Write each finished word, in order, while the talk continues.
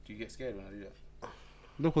Do you get scared when I do that?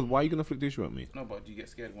 No, because why are you gonna flick tissue at me? No, but do you get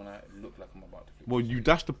scared when I look like I'm about to? Well, you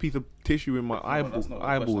dashed a piece of tissue in my that's not the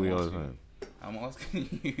eyeball question the I'm other asking. time. I'm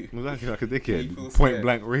asking you. I was acting like a Do you dickhead. feel Point scared?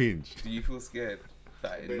 blank range. Do you feel scared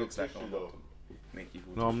that it looks like I'm about to make you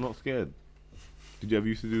feel? No, I'm not scared. Did you ever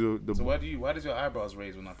used to do the? So why does your eyebrows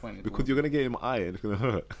raise when I point it? Because you're gonna get in my eye and it's gonna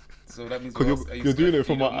hurt. So that means Because you're doing it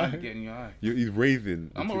from my eye. Get in your eye. He's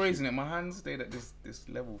raising. I'm not raising it. My hands stayed at this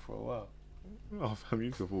level for a while. Oh, fam, you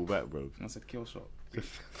need to fall back, bro. And I said kill shot. Just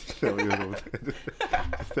settle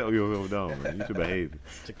yourself down, man. You should behave.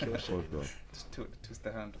 To kill shot. Just twist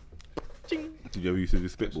the hand. Did you ever used to do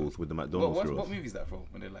spitballs with the McDonald's straws? What movie is that from?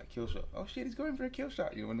 When they're like kill shot. Oh shit, he's going for a kill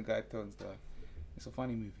shot. You know when the guy turns the. It's a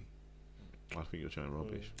funny movie. I think you're trying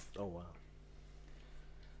rubbish. Oh wow.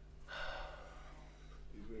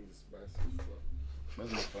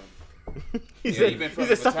 Where's my phone? He said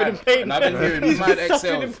he's suffering in pain. And I've been hearing mad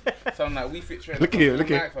excels. So I'm like, we fit training. Look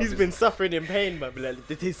here. He's been suffering in pain, but like,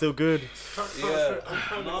 they taste so good. Yeah.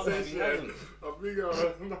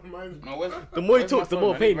 The more he talks, the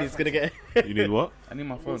more pain he's gonna get. You need what? I need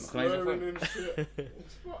my phone. Can I use your phone?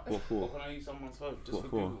 What for? Or can I use someone's phone? Just What for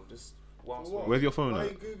for? Google. Just whilst Where's your phone Why are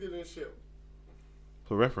at? you googling shit?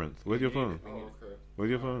 For reference. Where's your phone? Oh, okay. Where's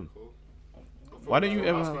your phone? Cool. Why don't you I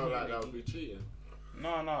ever? felt like that would be cheating.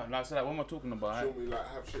 No. Like, so like, what am I talking about? Shouldn't we like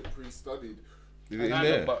have shit pre-studied? Is it in Kind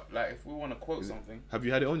of, there? but like, if we want to quote something, Have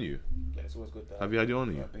you had it on you? yeah, it's always good to Have you had it on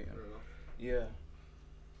you? verbatim. Yeah.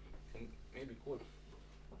 Maybe call it.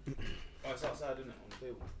 Oh, it's outside, isn't it? On the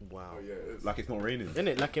table. Wow. Oh yeah, it is. Like it's not raining. Isn't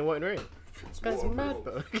it like in White Rain? This guy's mad,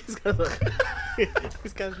 bro.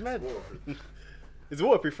 This guy's mad. It's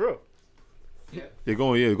waterproof, bro. Yeah. Yeah,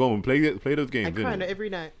 go on. Play those games. I cry innit? every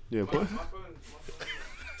night. Yeah, My phone. My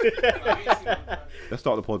let's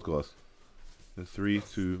start the podcast. In 3,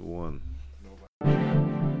 2, 1.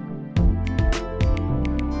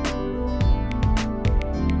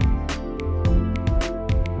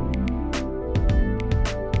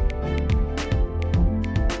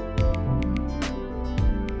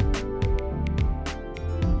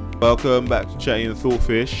 Welcome back to Chatting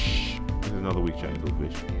Thoughtfish. This is another week Chatting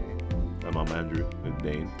Thoughtfish. I'm Andrew, and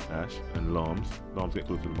Dane, Ash, and Lams. Lams, get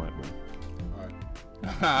close to the mic, man.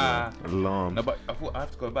 Lams. No, but I thought I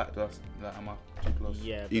have to go back to us. Like, am I too close?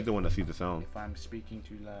 Yeah. He's the one that sees the sound. If I'm speaking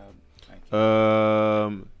too loud. Thank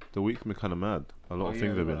you. The week's been kind of mad. A lot of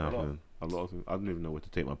things have been a lot. happening. A lot of things. I don't even know where to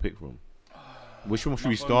take my pick from. Which one should My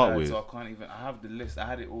we phone start died, with? So I can't even. I have the list. I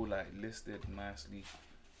had it all like listed nicely.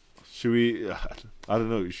 Should we? I don't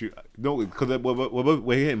know. No, because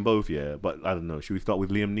we're hitting both, yeah. But I don't know. Should we start with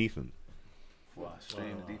Liam Neeson? Wow, straight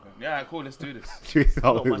in the deep end. Yeah, cool. Let's do this. Should we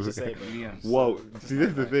start Not with much to say, but Liam. Whoa, see, this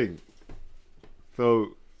is the thing.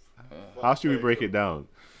 So, how should we break it down?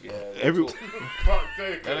 Yeah. Every Fuck That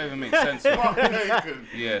Taken. don't even make sense. Man. Fuck Taken.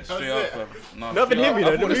 Yeah, straight up. Fam. No, Nothing straight heavy up.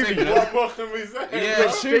 though, I thought the nothing same, heavy. you know? What more can we say? Yeah, Went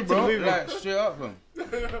it's straight true, to bro. the movie. Like straight up, fam.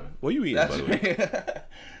 what are you eating, by the way?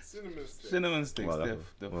 Cinnamon stick. Cinnamon sticks. Wow, The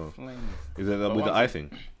that's- wow. flames. Is it But with the one icing?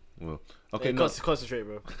 Well, okay, Okay, no. concentrate,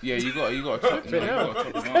 bro. Yeah, you got to chop them up.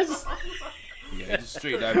 Yeah, just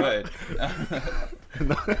straight diverted. I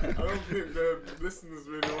don't think the listeners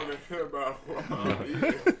really want to hear about what I'm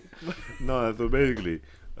eating. No, so basically,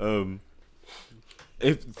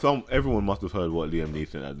 everyone must have heard what Liam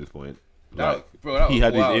Neeson at this point. Like Bro, he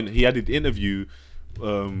had his interview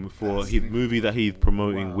for his movie that he's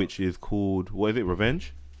promoting, which is called, what is it,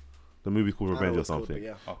 Revenge? The movie's called Revenge or something.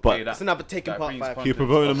 Yeah. But It's another Taken that Part brings 5. he's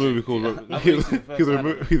promoting a movie called I've seen the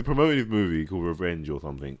first he's promoting his movie called Revenge or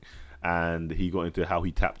something, and he got into how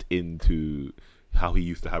he tapped into how he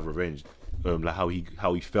used to have revenge, like how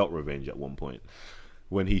he felt revenge at one point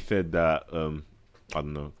when he said that I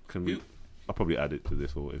don't know. Can we? I'll probably add it to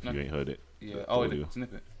this, or if you ain't heard it. Yeah. Oh, The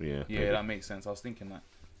snippet. Yeah. Yeah, that makes sense. I was thinking that.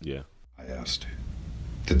 Yeah. I asked,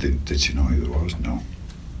 did she know who it was? No.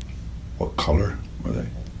 What colour were they?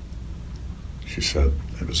 She said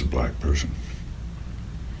it was a black person.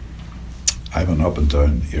 I went up and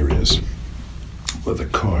down areas with a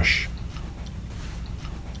cosh,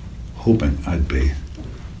 hoping I'd be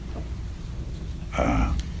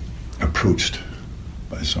approached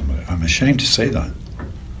by somebody. I'm ashamed to say that.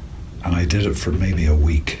 And I did it for maybe a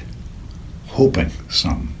week, hoping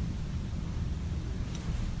some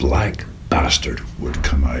black bastard would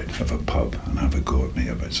come out of a pub and have a go at me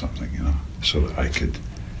about something, you know, so that I could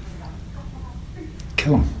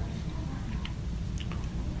kill him.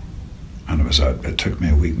 And it took me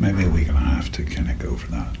a week, maybe a week and a half to kind of go for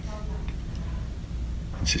that.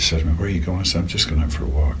 And she said to me, "Where are you going?" I said, "I'm just going out for a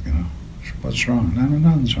walk, you know." She said, "What's wrong?" "No,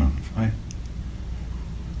 nothing's wrong, fine."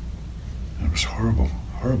 And it was horrible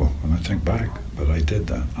horrible when I think back, but I did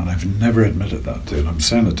that. And I've never admitted that to it. I'm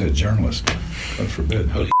saying it to a journalist. God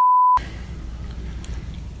forbid.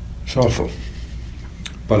 It's awful.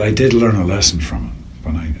 But I did learn a lesson from it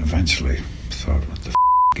when I eventually thought, what the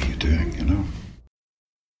are you doing, you know?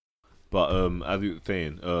 But as you were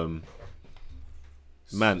saying,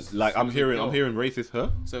 man, like I'm hearing racist, huh?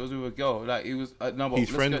 So it was with a girl. Like it was no, but His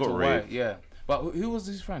friend got raped. Yeah, but who was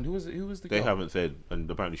his friend? Who was the girl? They haven't said, and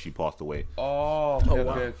apparently she passed away. Oh,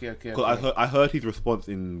 okay. 'Cause I heard his response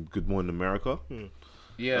in Good Morning America.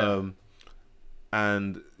 Yeah.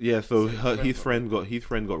 And yeah, so his friend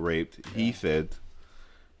got raped. Yeah. He said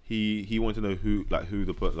he wanted to know who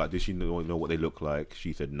did she know what they look like?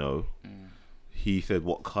 She said no. He said,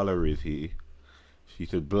 what color is he? She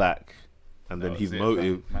said black. And then his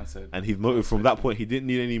motive, from that point, he didn't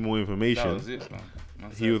need any more information. That was it, man.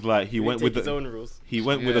 He was like, he went with his own rules. He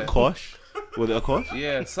went with a kosh. Was it a kosh?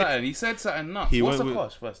 Yeah, something. He said something nuts. What's a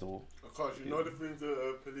kosh, first of all? A kosh, you know the things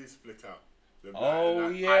the police flick out?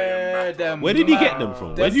 Where did he get them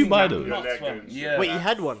from? Where did you buy them? Yeah. Wait, he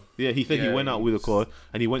had one? Yeah, he said he went out with a kosh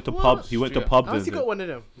and he went to pubs. He went to pubs. How's he got one of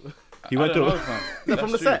them? He went to no,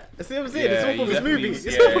 from the set. See what I'm saying? It's all from his movie.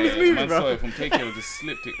 It's all from his movie, man, bro. saw it from Tokyo, just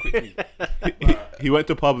slipped it quickly. he went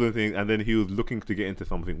to pubs and things, and then he was looking to get into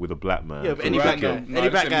something with a black man. Yeah, but any black guy, any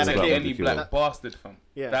black guy that came, any black bastard, fam.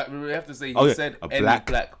 Yeah, that we have to say. He said a any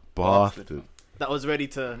black bastard that was ready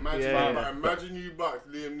to. Imagine you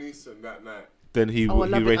backed Liam Neeson that night. Then he I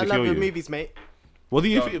ready to kill you. Movies, mate. Was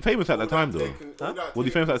he famous at that time though? Was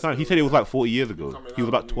he famous at the time? He said it was like 40 years ago. He was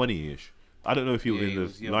about 20-ish. I don't know if he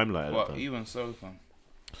was in the limelight at that time. Even so, fam.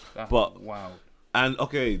 Wow. And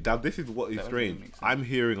okay, now this is what is strange. I'm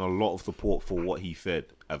hearing a lot of support for what he said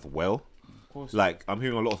as well. Of course. Like I'm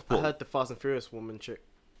hearing a lot of support. I heard the Fast and Furious woman chick.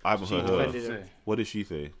 I haven't heard her. What did she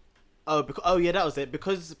say? Oh, yeah, that was it.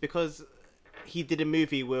 Because he did a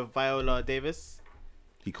movie with Viola Davis.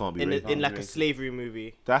 He can't be in like a slavery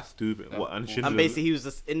movie. That's stupid. What? And basically, he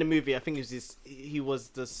was in the movie. I think he was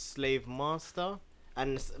the slave master,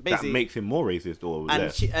 and basically that makes him more racist, or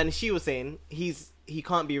less. She was saying he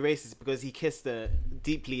can't be racist because he kissed her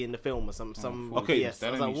deeply in the film or some. Okay, yes.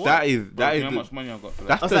 that is how much money I got for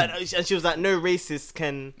that. And she was like, no racist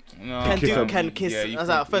can kiss. I was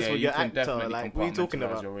like, first of all, you're an actor. Like, what are you talking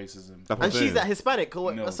about? Your racism. And she's that Hispanic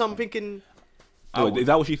or so I'm thinking. Is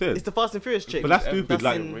that what she said? It's the Fast and Furious chick. But that's stupid.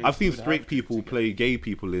 Like I've seen straight people play gay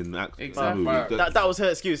people in movies. That was her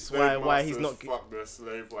excuse why he's not. Fuck the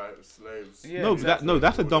slaves. Yeah,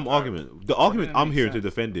 that's a dumb argument. The argument I'm hearing to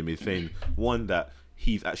defend him is saying one that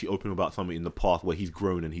he's actually open about something in the past where he's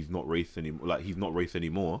grown and he's not racist anymore. Like he's not racist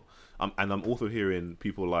anymore. And I'm also hearing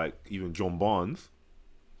people like even John Barnes,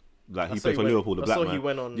 like he played for Liverpool, the black man. He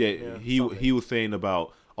went on. He was saying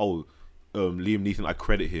about Liam Neeson, I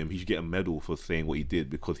credit him. He should get a medal for saying what he did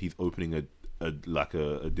because he's opening a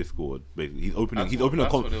Discord. Basically, he's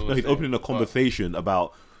opening a conversation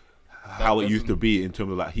about how it used to be in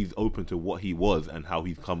terms of like he's open to what he was and how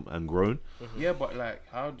he's come and grown. Yeah, but like,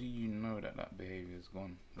 how do you know that behavior is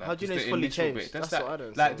gone? Like, how do you know it's fully changed? That's what I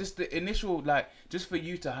don't. Like, just the initial, just for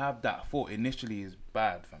you to have that thought initially is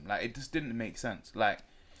bad, fam. Like, it just didn't make sense. Like,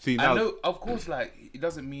 see, now, I know, of course, like it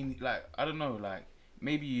doesn't mean like I don't know, like.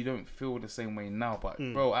 Maybe you don't feel the same way now, but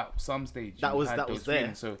bro, at some stage that was there.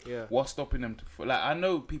 Feelings, so what's stopping them to? Like, I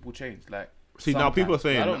know people change. Like, see now people are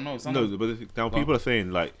saying I don't know. People are saying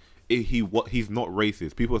like he's not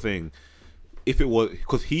racist. People are saying if it was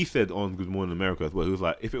because he said on Good Morning America as well, he was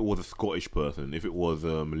like if it was a Scottish person, if it was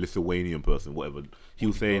a Lithuanian person, whatever, he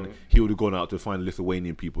was saying he would have gone out to find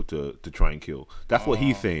Lithuanian people to try and kill. That's what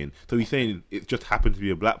he's saying. So he's saying it just happened to be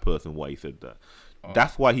a black person. Why he said that?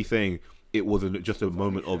 That's why he's saying. It was just a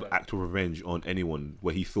moment of actual revenge on anyone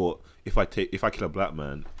where he thought if I kill a black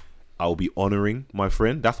man, I'll be honoring my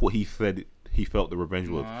friend. That's what he said. He felt the revenge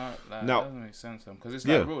was. Now that doesn't make sense, fam. Because it's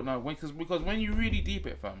like real. No, because when you really deep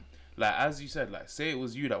it, fam. Like as you said, like say it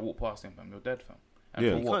was you that walked past him, fam. You're dead, fam. And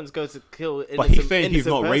you can't go to kill. Innocent, but he's saying he's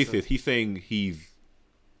not person. racist. He's saying he's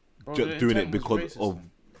just doing it because of.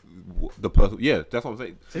 The person, that's what I'm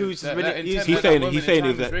saying. So he was just he's saying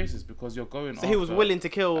is that racist because you're going. So he was willing to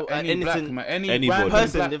kill an innocent anybody.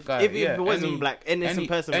 person if it wasn't black, innocent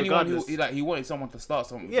person regardless. He wanted someone to start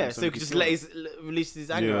something. Yeah, so he could just release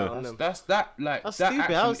his anger on them. That's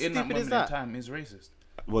stupid. How stupid in that is that? time is racist.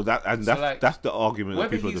 Well, that's the argument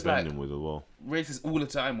that people are defending him with as well. Racist all the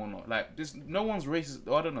time or not? Like, no one's racist.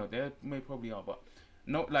 I don't know. They may probably are, but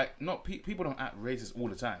people don't act racist all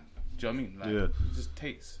the time. Do you know what I mean? Like, it just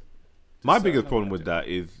takes. My biggest problem with that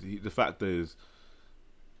is the fact is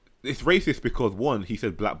it's racist because one, he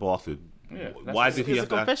said black bastard. Yeah, Why that's did he It's a have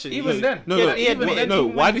to? confession. Even then, No, yeah, no, even even then, no.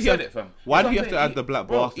 even Why when did you he have? said it, fam? Why That's did he what have I'm to saying. add the black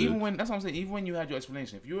Bro, bastard? even when that's what I'm saying. Even when you had your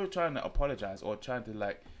explanation, if you were trying to apologize or trying to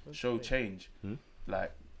like show change,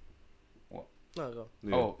 like No, go.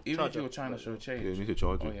 Yeah. oh, even Charge if you it. were trying to show change, Yeah, you need to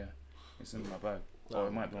charge oh it. yeah, it's in my bag. Or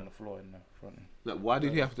it might be on the floor in the front. Like, why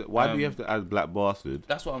did he have to? Why do you have to add black bastard?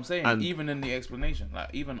 That's what I'm saying. And- even in the explanation,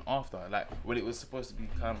 like even after, like when it was supposed to be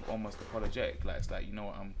kind of almost apologetic, like it's like, you know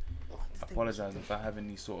what, I'm apologizing for having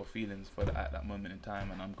these sort of feelings for at that moment in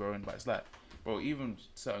time, and I'm growing. But it's like, bro, even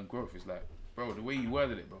certain growth is like, bro, the way you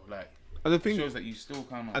worded it, bro, like And the thing, shows that you still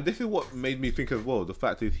kind of. and this is what made me think as well. The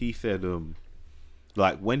fact is, he said,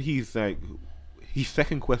 like when he's like, his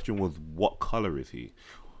second question was, "What color is he?"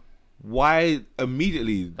 Why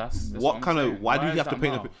immediately? That's what I'm kind saying. of? Why did is you have to that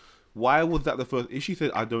paint? now? Why was that the first? If she said,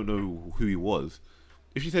 "I don't know who he was,"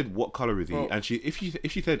 if she said, "What color is he?" Bro. and if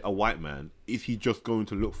she said, "A white man," is he just going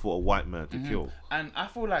to look for a white man to kill? And I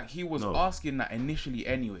feel like he was No. asking that initially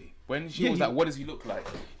anyway. When she Yeah, was he- like, "What does he look like?"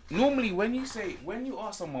 Normally, when you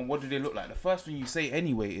ask someone, "What do they look like?" the first thing you say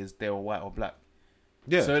anyway is they're white or black.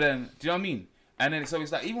 Yeah. So then, do you know what I mean? And then, so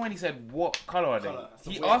it's like, even when he said, "What color are they?" That's a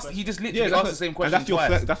He weird asked. question. He just Yeah, literally asked the same question and that's your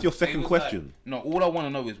twice. that's your And second he was like, question. no, all I want to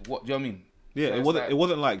know is what. Do you know what I mean? Yeah, So it it's wasn't. like- It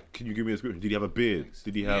wasn't like, can you give me a description? Did he have a beard?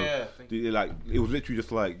 Did he have? Yeah, Did he, like, it was literally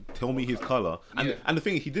just like, tell me his color. And Yeah. and the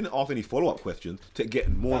thing is, he didn't ask any follow up questions to get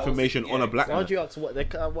more That was- information yeah, on a black Why man. would you ask what?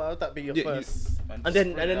 Why would that be your Yeah, first? And And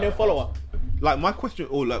then spread it no out. follow up. Like my question,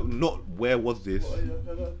 or like not where was this?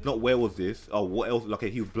 Not where was this? Oh, what else? Like, okay,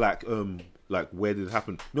 he was black. Like where did it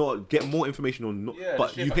happen? No, get more information on. Yeah, But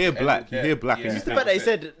the shit you like hear every black. You day. hear black, Yeah. and you Just the think, fact that he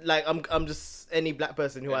said like I'm just any black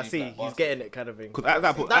person who I Any see, black he's bastard. getting it kind of thing. because at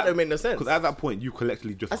that point, That don't make no sense. Because at that point, you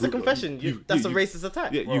collectively just That's a grouped- confession. That's a racist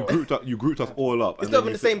attack. Yeah, you grouped us all up. It's and not then even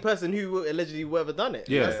you the said- same person who allegedly whoever done it.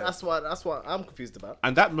 Yeah. That's what I'm confused about.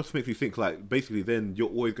 And that must make me think, like, basically, then you're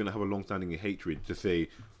always going to have a long-standing hatred to say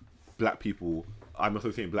black people. I'm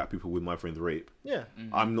associating black people with my friend's rape. Yeah.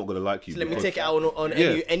 I'm not going to like you. So let me because- take it out on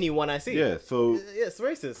Yeah. anyone I see. Yeah, so Yeah, it's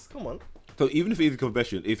racist. Come on, even if it is a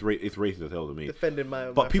confession, it's racist as hell to me. defending my.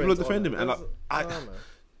 But my people are friend's defending honor. him, and I That's- man.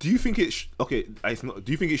 do you think it? Okay, it's not.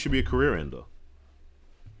 Do you think it should be a career ender?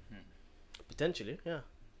 Potentially, yeah.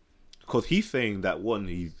 Because he's saying that one,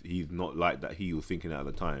 he's not like that. He was thinking at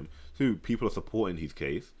the time. Two, people are supporting his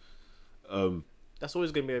case. That's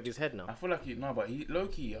always gonna be over his head now. I feel like he low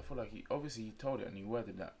key. I feel like he obviously he told it and he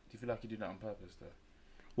worded that. Do you feel like he did that on purpose though?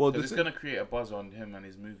 Well, Because this it's gonna create a buzz on him and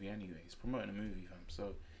his movie anyway. He's promoting a movie, fam.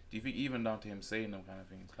 So do you think even down to him saying them kind of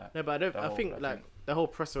things, like No, but I don't. the I whole think black like thing, the whole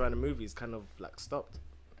press around the movie is kind of like stopped.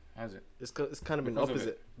 has it? It's kind of been Because of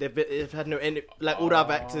opposite. They've had no like all the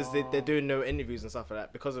other actors. They're doing no interviews and stuff like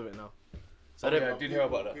that because of it now. So I Oh, don't. yeah, I did hear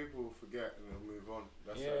about that. People forget and then move on.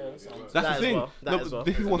 That's Yeah, how it that's really what works. That's That the as thing. well, that No, as well.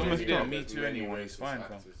 This is As what's long as messed you up. don't Me There's Too many anyone, he's racist fine,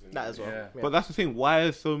 fam. actors in That as well. Yeah. Yeah. But that's the thing. Why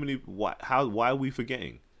are so many? Why are we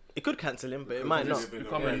forgetting? It could cancel him, but it Because might we not. live in a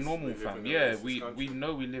Becoming race- normal, we live fam. in a Yeah, racist we country.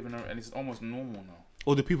 know we live in and it's almost normal now.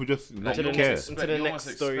 Or do people just not Like, you Until the almost care? next, until the You next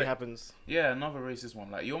almost story expect- happens. Yeah, another racist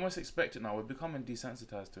one. Like you almost expect it now. We're becoming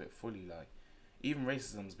desensitized to it fully. Like even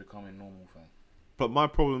racism's becoming normal, fam. But my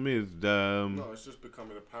problem is, No, it's just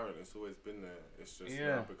becoming apparent. It's always been there. It's just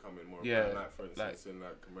Yeah. now becoming more Yeah, apparent. Like for instance, like- in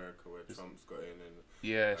like America where Trump's got in and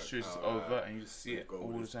Yeah, like, it's just how, overt and you just see we've it got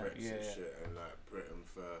all the this time. Brexit Yeah, yeah. shit and like Britain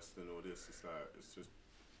first and all this. It's like it's just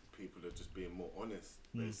people are just being more honest,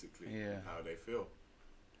 basically, Yeah. in how they feel.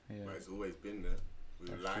 Yeah. But it's always been there. We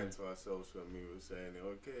were That's lying true. to ourselves when we were saying,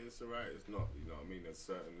 okay, it's alright, it's not. You know what I mean? There's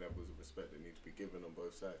certain levels of respect that need to be given on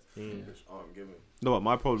both sides, which aren't given. no. But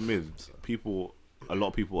my problem is, a lot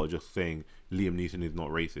of people are just saying Liam Neeson is not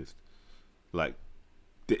racist. Like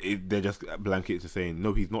they're just blankets of saying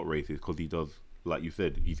no, he's not racist because he does, like you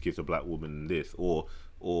said, he's kissed a black woman and this, or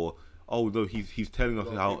oh no, he's telling us A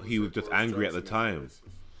lot of how people he was say just Boris angry at the Johnson is time.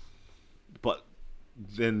 racist. But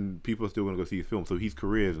then people are still going to go see his film, so his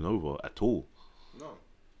career isn't over at all. No,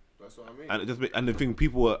 that's what I mean. And it just and the thing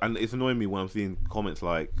people are, and it's annoying me when I'm seeing comments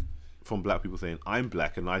like from black people saying I'm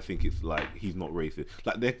black and I think it's like he's not racist.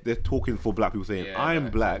 Like they're talking for black people saying Yeah, I'm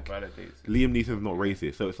that black. sort of validates it. Liam Neeson's not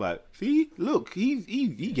racist, so it's like, see, look, he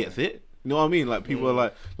gets it. You know what I mean? Like people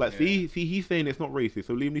are like, see, he's saying it's not racist,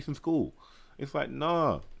 so Liam Neeson's cool. It's like,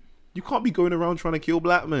 nah, you can't be going around trying to kill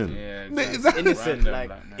black men. Yeah, Is exactly. that- Innocent, Random like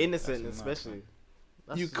black man. innocent, That's especially.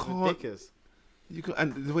 That's You just can't- ridiculous. You can,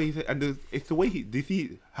 and the way he said, and it's the way he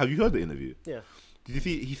did. Have you heard the interview? Yeah, Did you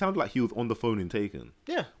see? He sounded like he was on the phone in Taken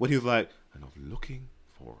yeah. when he was like, and I was looking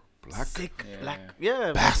for a black Sick Yeah. black.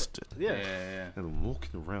 Yeah, bastard, yeah. Yeah. and I'm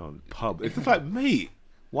walking around pub. It's just like, mate,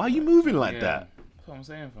 why are you moving like Yeah. that? That's what I'm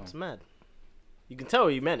saying, fam. It's mad. You can tell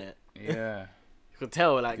he meant it. Yeah. could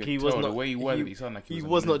tell like You he could was tell not. the way he worded it, he sounded like he he was in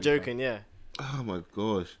was the not movie, fam. joking. Yeah. Oh my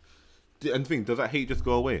gosh. And think, does that hate just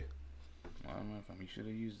go away? I don't know, fam. He should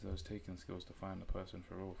have used those taking skills to find the person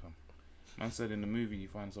for real, fam. Man said in the movie, you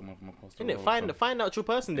find someone from across the Innit? world. Find out your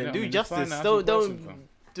person then. Yeah, I Do mean, just find justice. the actual Don't person, fam.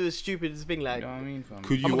 do a stupid thing like. You know what I mean, fam?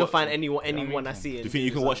 Could I'm you not gonna wa- find anyone You know what I mean, I fam? see. Do and you think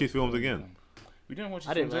you can do watch something. his films again? We didn't watch his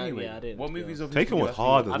I didn't films like- anyway. yeah, I didn't, What to be movies honest. of his Taken did you was actually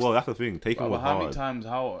hard watch? as well. That's the thing. Taken But was how many hard. times?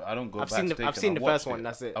 How I don't go I've back seen to the- Taken. I've seen I the watched first one,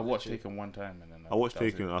 that's it, I watched literally. Taken one time and then I watched that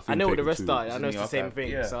was it. Taken. I know what the rest Taken are. 2. I know it's the same archive.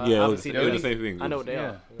 thing. Yeah. So Yeah, I it haven't was, seen it was the the same thing. I know what they Yeah.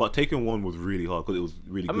 are. But Taken 1 was really hard because it was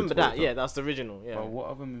really I good. remember for that. its Yeah, time. that's the original. Yeah. But what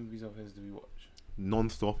other movies of his do we watch?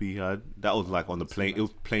 Non-stop he had. That was like on the plane. It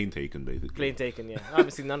was plane Taken basically. Plane Taken. Yeah. I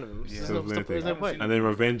haven't seen none of them. Yeah. There's So no, Plane there's no Taken. point. And then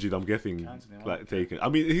Revenged, I'm guessing, Cancelling it, like right? Taken. I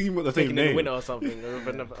mean, he got the same Taken in the name. winter or something.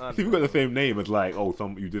 He got the same name as like, oh,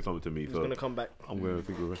 you did something to me, He's so gonna come back. I'm gonna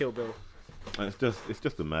think of it. Kill Bill. And it's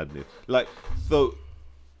just a madness. Like, so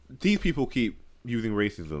these people keep using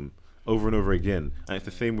racism over and over again, and it's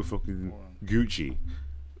the same with fucking Gucci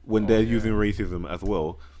when Oh, they're yeah. using racism as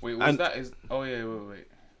well. Wait, And- that is? Oh yeah, wait.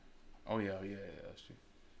 Oh yeah, that's true.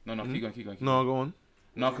 No, keep going. Keep No, going. go on.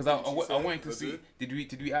 No, because I Gucci say wanted to for see. good? Did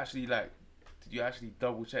we actually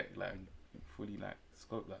double check like fully like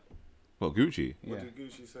scope that? What, Gucci? What Yeah. did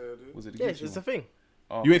Gucci say I do? Was it the Yeah, Gucci it's a one? thing.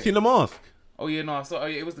 Oh, You ain't okay. seen The Mask? Oh yeah, no, I saw. Oh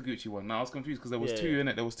yeah, it was the Gucci one. No, I was confused because there was Yeah, two yeah. in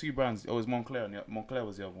it. There was two brands. Oh, it was Moncler, and Moncler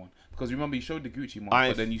was the other one. Because remember, you showed the Gucci one, I-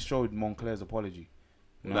 but then you showed Moncler's apology.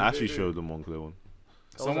 No, I actually showed the Moncler one.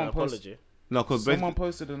 That was Someone an posted. apology. No, because Someone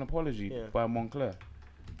posted an apology Yeah. by Moncler.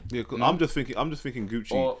 yeah, 'cause No? I'm just thinking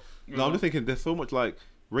Gucci. Or No, I'm just thinking there's so much like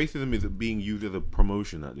racism is being used as a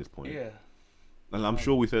promotion at this point. yeah. And I'm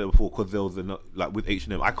sure we said it before because there was like with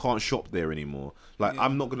H&M, I can't shop there anymore. Like Yeah.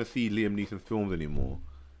 I'm not gonna see Liam Neeson films anymore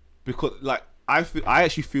because like I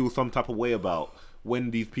actually feel some type of way about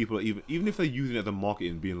when these people are even if they're using it as a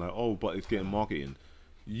marketing, being like, oh, but it's getting marketing.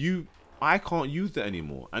 I can't use that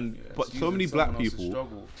anymore. And Yeah, but it's so many using black someone else's people,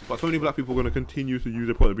 struggle to but so many black people are gonna continue to use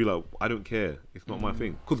their product and be like, I don't care, it's not my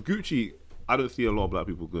thing. Because Gucci, I don't see a lot of black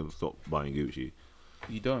people gonna stop buying Gucci.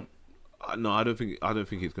 You don't. No, I don't think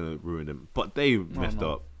it's gonna ruin them. But they messed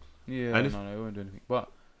no. up. Yeah, And if- no, it won't do anything.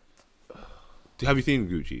 But Have you seen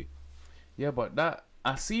Gucci? yeah, but that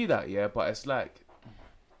I see that. Yeah, but it's like,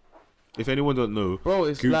 If anyone don't know, bro,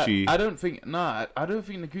 it's Gucci. like I don't think I don't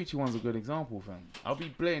think the Gucci one's a good example, fam. I'll be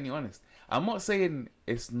blatantly honest. I'm not saying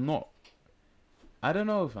it's not. I don't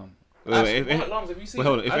know, fam. Well, Have you seen Well,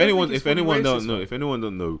 hold on. it? I don't think If it's fully anyone don't racist, know, fam. if anyone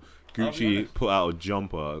don't know, I'll be Gucci honest. put out a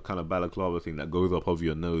jumper, kind of balaclava thing that goes up over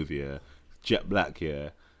your nose, yeah, jet black, yeah,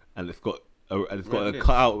 and it's got a Red cut lips.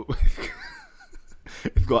 out.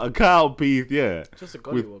 It's got a cutout piece, yeah, Just a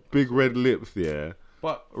with gollywog. big red lips, yeah,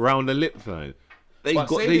 But around the lip sign. They but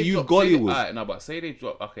say use drop- say Gollywood. alright, no, but say they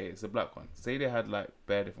drop. Okay, it's a black one. Say they had like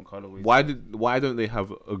bare different colorways. Why don't they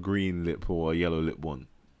have a green lip or a yellow lip one?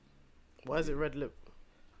 Why is it red lip?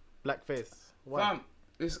 Black face. Why? Fam,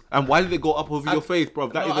 it's And why did it go up over I- your face, bro?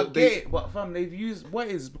 That no, is I a, get they, it, but fam, they've used what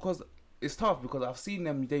is because it's tough because I've seen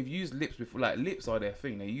them. They've used lips before. Like lips are their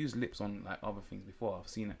thing. They use lips on like other things before. I've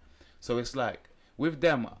seen it. So it's like with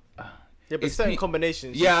them. Yeah, but it's certain pe-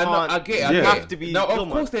 combinations. Yeah, I you know. I can't- get it. Yeah. I You get have it. to be. No, of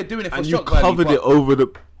come course on. they're doing it for and you shock value. covered but it over the.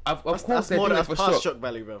 Of That's course they're more doing than it for past shock. shock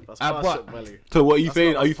value, bro. That's Ah, past but- shock value. So what are you That's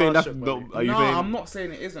saying? not Are you saying fast that's shock no? value. Are you No, saying? I'm not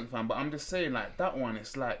saying it isn't, fam. But I'm just saying like that one.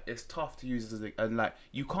 It's like it's tough to use as a, and like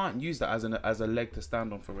you can't use that as a leg to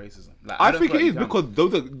stand on for racism. Like I don't think feel it like is you can. because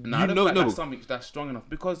those are No, I you don't know feel like no. that's something that's strong enough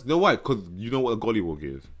because You know why? Because you know what a gollywog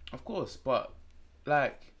is. of course, but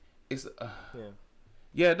like it's Yeah.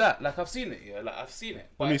 yeah that like I've seen it. Yeah, like I've seen it.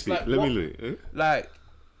 But Let me it's see. like, Let what- me look. Like,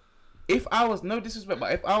 if I was no disrespect,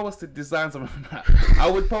 but if I was to design something like that, I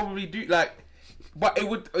would probably do like, but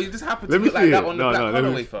it just happened to Let me look like see that it. on the No, black no, let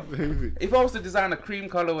colorway, me- fam. let me see. If I was to design a cream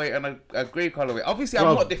colorway and a grey colorway, obviously Bruv,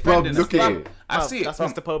 I'm not defending bruv, it. look at fam. it. I Bruv, see it, That's fam.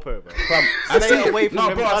 Mr. Popo, bro. Fam, I see Stay it. away from No,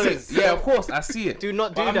 them bro, I see colours. it. Yeah, of course, I see it. Do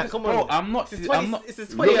not But do I'm that. just- Come bro, on. I'm not. It's I'm not.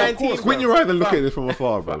 2019, course, Squint your eyes and look Fam. at this from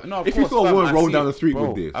afar, bro. No, of If you course, saw fam, one I roll see down it. the street Bro,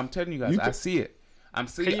 with this, I'm telling you guys, You I t- see it. I'm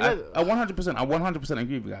seeing Can you it. imagine- I 100%. I 100%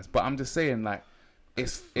 agree with you guys. But I'm just saying, like,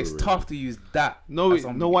 it's real. tough to use that. no, as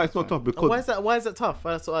no, why it's not tough? Why Because is that? Why is that tough?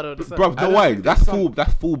 That's what I don't understand. bro, I no, don't why? think That's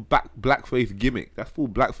there's full blackface gimmick. That's full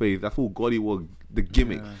blackface. That's full gollywog. The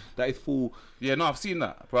gimmick. Yeah. That is full. Yeah, no, I've seen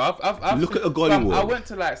that, bro. I've Look seen, at a Gollywog. I went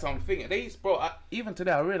to like something. They used, bro. Even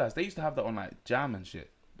today, I realized they used to have that on like Jam and shit.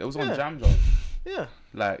 It was on Yeah. Jam Job. Yeah.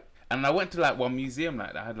 Like, and I went to like one museum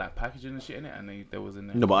like that had like packaging and shit in it, and there was in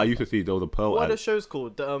there. No, but I used to see there was a pearl. What are ad. the shows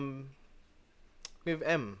called? With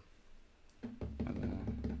M. I don't know.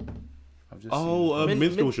 I've just Oh, seen- Min-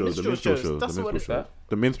 minstrel min- shows. The minstrel minstrel shows. shows. That's The what minstrel it's shows.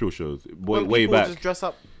 The minstrel shows. When Way people back. just dress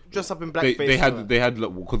up dress up in They blackface. they had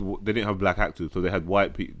like, because they didn't have black actors, so they had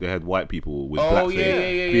white people with Oh, blackface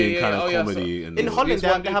yeah, being yeah, kind yeah. of Oh, yeah, comedy so- and In all. Holland, This they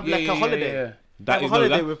one have did- like a holiday. yeah. That have a is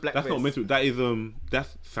holiday with that's not blackface. meant to.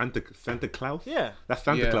 That's Santa Claus. Yeah. That's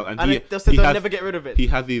Santa Yeah. Claus, And he, they said he they'll has, never get rid of it. he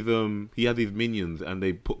has these minions, and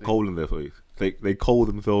they put coal in their face. They coal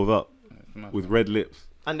themselves up with red lips.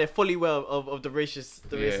 And they're fully aware of the racist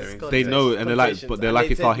They know, and they're like, connotations. but they're And like,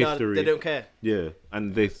 they it's our said, "No, history. They don't care. Yeah,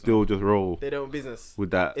 and they still just roll They don't business. with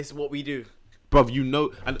that. It's what we do. Bruv, you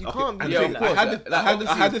know, and You okay, can't be and doing so that. I had this, Like, I had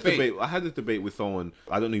obviously this it's fake. debate. I had this debate with someone.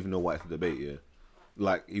 I don't even know why it's a debate. Yeah,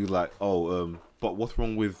 like he was like, but what's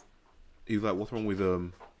wrong with? He's like, what's wrong with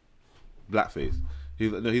blackface?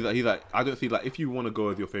 He's like, no, he's like, I don't see like if you want to go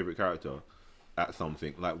as your favorite character at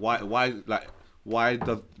something, like why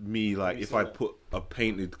does me like if I put a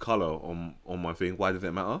painted color on my thing, why does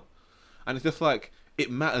it matter? And it's just like. It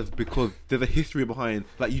matters because there's a history behind.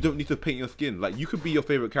 Like you don't need to paint your skin. Like you could be your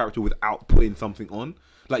favorite character without putting something on.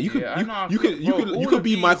 Like you could, you could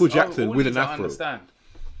be Michael Jackson with an afro.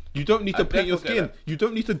 You don't need to paint your skin. You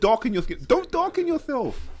don't need to darken your skin. Don't darken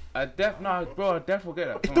yourself. I definitely get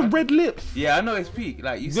that. It's the red lips. Yeah, I know it's peak.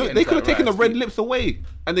 Like you see, They could have taken the red lips away,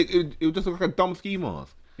 and it would just look like a dumb ski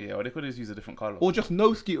mask, Yeah, or they could have just used a different color. or just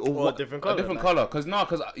no ski, or Or a what? different A color. different color, because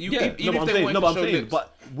you Yeah, even no, if but they I'm saying, wanted no, to but I'm show saying, lips,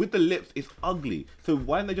 but with the lips, it's ugly. So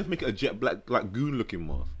why don't they just make it a jet black, like goon looking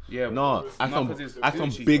mask? Yeah, nah, but- add no, some, 'cause it's add some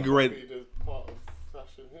Gucci. big red, It's part of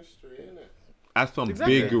fashion history, isn't it? add some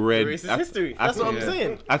Exactly. big red, Racist add- history. add That's what some- I'm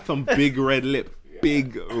saying. Add some big red lip,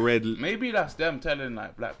 big red. maybe that's them telling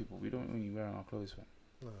like black people we don't really wear our clothes, fam.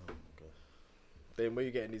 Then where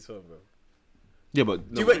you getting these from, bro? Yeah,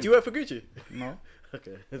 but Do you work for Gucci? No,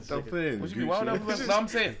 Okay. I'm saying, what do you mean? Why would I wear? No, I'm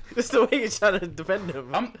saying, That's the way you're trying to defend them.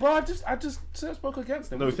 bro. I just spoke against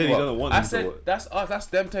them. No, he said he doesn't want I them to said wear- that's us. That's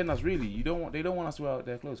them telling us really. They don't want us to wear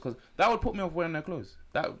their clothes because that would put me off wearing their clothes.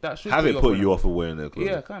 That should Have it off put wearing you them. off of wearing their clothes?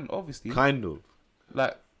 Yeah, obviously. Kind of.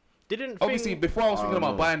 Like Didn't obviously before I was thinking don't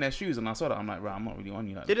about know. buying their shoes and I saw that I'm like, right, I'm not really on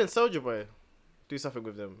you like that. Didn't Soldier Boy do something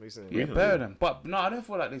with them recently? Yeah, Recently. bear them. But no, I don't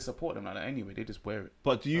feel like they support them like that anyway. They just wear it.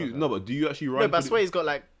 But do you actually run? No, but I for swear he's got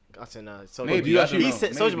like I don't know. Soldier Maybe, Boy. I don't He know,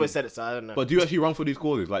 said Soldier Boy maybe. said it, so I don't know. But do you actually run for these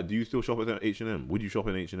causes? Like, do you still shop at H&M? Would you shop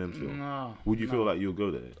in H&M still? No. Would you no. feel like you'll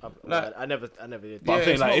go there? I never did. But Yeah, I'm saying,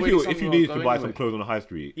 it's like, not if really you something needed I'll to go buy some anyway. clothes on the high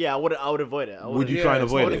street, Yeah, I would avoid it. Would you try and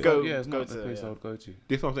it's avoid not it? the- Go- yeah, it's go not the to- place yeah. I would go to.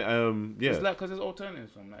 this something. Yeah. It's like because there's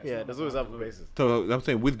alternatives from that. It's Yeah, not- there's always other places. So I'm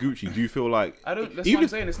saying with Gucci, do you feel like I don't. That's even what I'm if-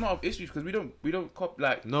 saying. It's not of issues because we don't cop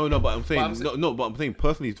like. No, but I'm saying I'm sa- but I'm saying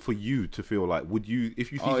personally for you to feel like, would you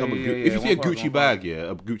if you see Oh, some yeah, if you see a 1,000, Gucci bag,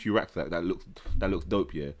 yeah, a Gucci rucksack that looks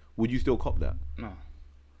dope, yeah, would you still cop that? No,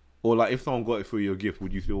 Or like if someone got it for your gift,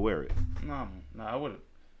 would you still wear it? no, I wouldn't.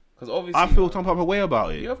 Because obviously, I feel some type of way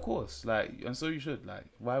about it. Yeah, of course. Like, and so you should. Like,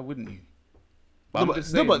 why wouldn't you? But No, I'm but,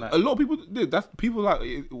 just no, saying. but like, a lot of people do. That's people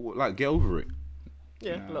like get over it.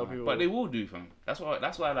 Yeah, a lot of people. But they will do, fam. That's why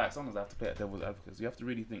like sometimes I have to play at devil's advocate. You have to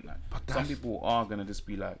really think like some people are gonna just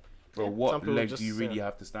be like, bro, some what people leg just, do you really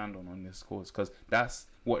have to stand on this cause? Because that's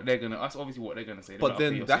what they're gonna. That's obviously what they're gonna say. They're But like, then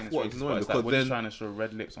okay, you're that's saying what's it's racist, annoying but it's because like, we're just then- trying to show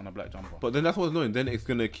red lips on a black jumper. But then that's what's annoying. Then it's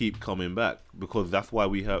gonna keep coming back because that's why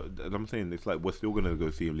we have. I'm saying it's like we're still gonna go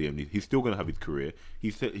see Liam Neeson. He's still gonna have his career. He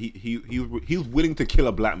said he was willing to kill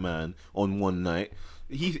a black man on one night.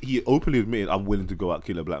 He openly admitted I'm willing to go out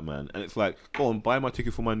kill a black man, and it's like, go on, buy my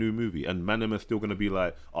ticket for my new movie. And Manam is still gonna be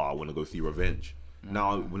like, oh, I want to go see Revenge.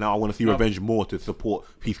 Now I want to see Revenge more to support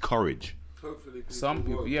his courage. Hopefully, Some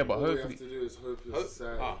people, will. yeah, but all hopefully. we have to do is hope in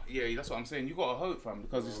society. Yeah, that's what I'm saying. You gotta hope, fam,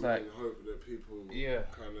 because it's I like mean, hope that people Yeah.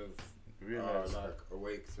 kind of Realise. are like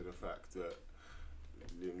awake to the fact that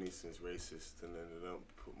Liam Neeson's racist and then they don't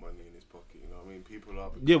put money in his pocket. You know what I mean? People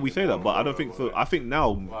are. Yeah, we say that, becoming but I more don't think so. aware. I think now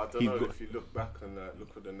Well, I don't he's know got. if you look back and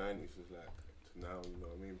look what the 90s was like to now. You know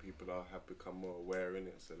what I mean? People have become more aware in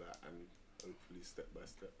it, so that and hopefully step by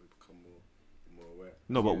step we become more aware.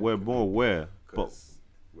 No, but we're more aware. But Because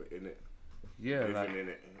we're in it. yeah, Living like in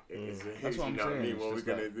it. That's what I'm you know saying, I mean? it's What we're just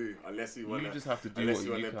gonna like- do? Unless you wanna, just have to do unless what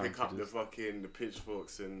you wanna you can pick to up the just- fucking the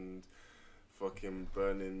pitchforks and fucking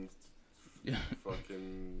burning Yeah.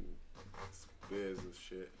 fucking spears and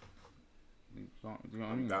shit. you know what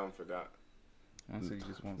I I'm mean? down for that. I said you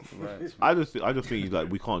just want the rights. I just think like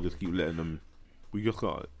we can't just keep letting them. We just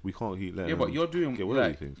can't. We can't keep letting. Yeah, but them you're doing get away with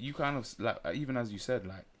like things. you kind of like even as you said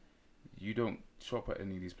like you don't shop at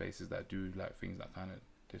any of these places that do like things that kind of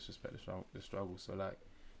disrespect the struggle. So like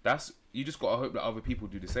that's you just gotta hope that other people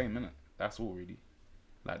do the same, innit? That's all really.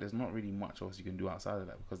 Like there's not really much else you can do outside of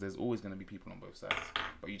that because there's always gonna be people on both sides.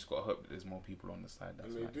 But you just gotta hope that there's more people on the side that's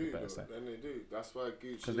And they like the do, better though. side. And they do. That's why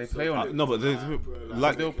Gucci. 'Cause they is so play on big. it. No, but there's Like,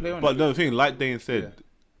 like they'll play on but it. no thing like Dane said,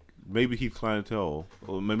 maybe his clientele,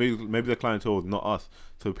 or maybe the clientele is not us.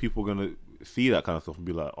 So people are gonna see that kind of stuff and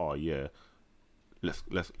be like, oh yeah, let's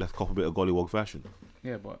cop a bit of gollywog fashion.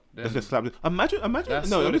 Yeah, but then, Let's just slap this. Imagine. That's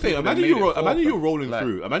No, so I'm just saying. people that Imagine made you. it Imagine you forefront. rolling Like-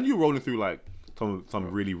 through. Imagine you rolling through like some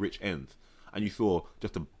really rich ends, and you saw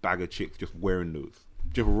just a bag of chicks just wearing those,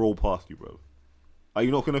 just roll past you, bro. Are you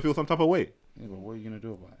not gonna feel some type of way? yeah, but what are you gonna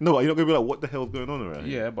do about it? No, are you not gonna be like, what the hell's going on around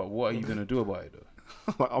here? Yeah, but what are you gonna do about it though?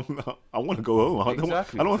 Like, I want to go home.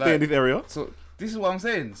 Exactly. I don't want to stay in Like- this area. So this is what I'm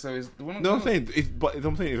saying. So it's we're not No, I'm gonna- saying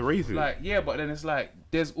I'm saying it's racist. like yeah, but then it's like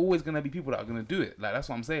there's always gonna be people that are gonna do it. Like that's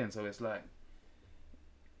what I'm saying. So it's like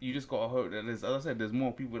you just gotta hope that there's, as I said, there's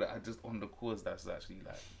more people that are just on the cause that's actually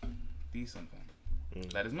like decent, man.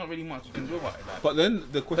 Like there's not really much you can do about it. Like, but then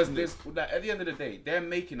the because question there's like at the end of the day, they're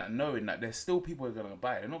making that knowing that there's still people who are gonna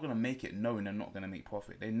buy it. They're not gonna make it knowing they're not gonna make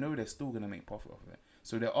profit. They know they're still gonna make profit off of it.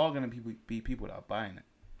 So there are gonna be people that are buying it.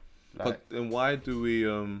 Like, but then why do we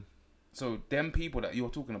so them people that you're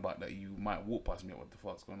talking about that you might walk past me, what the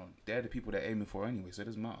fuck's going on? They're the people they're aiming for anyway, so it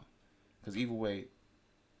doesn't matter. Because either way,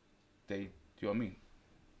 do you know what I mean?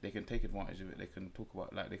 They can take advantage of it. They can talk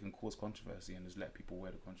about, like, they can cause controversy and just let people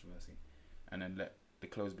wear the controversy, and then let the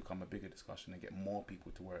clothes become a bigger discussion and get more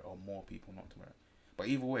people to wear it or more people not to wear it. But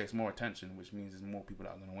either way, it's more attention, which means there's more people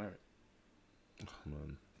that are gonna wear it.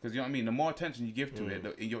 man. Because you know what I mean. The more attention you give to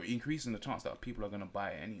it, you're increasing the chance that people are gonna buy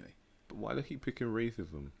it anyway. But why they keep picking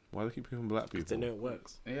racism? Why they keep picking black people? They know it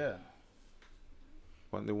works. Yeah.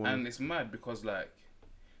 Why they want? And it's mad because like,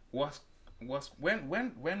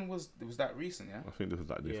 when was that recent? Yeah. I think this is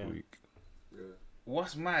like this Yeah. week. Yeah.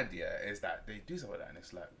 What's mad, yeah, is that they do something like that, and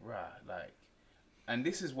it's like, right, like, and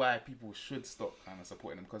this is why people should stop kind of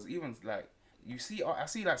supporting them, because even like you see, I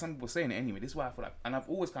see like some people saying it anyway. This is why I feel like, and I've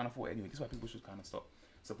always kind of thought anyway. This is why people should kind of stop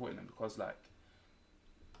supporting them, because like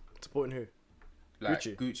Supporting who?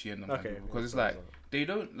 Gucci and them, Okay. people, because it's like they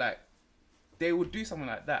don't like they would do something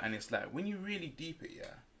like that, and it's like when you really deep it, yeah,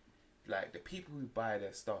 like the people who buy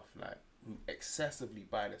their stuff, like who excessively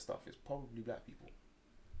buy their stuff, is probably black people.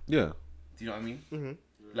 Yeah. Do you know what I mean?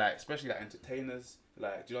 Mm-hmm. Like especially like entertainers,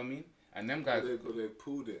 like do you know what I mean? And them guys, But they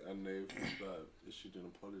pulled it and they've like, issued an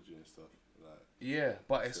apology and stuff. Like, yeah,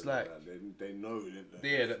 but it's so like they know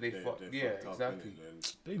that they fucked up, exactly.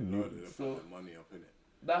 They They know knew. that they So- put their money up in it.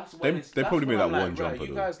 that's They- when they probably made that I'm like, one jumper, You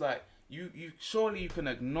though. guys like you surely you can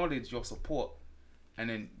acknowledge your support, and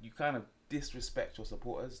then you kind of disrespect your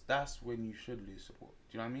supporters. That's when you should lose support.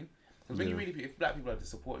 Do you know what I mean? Because when you Yeah. really, if black people are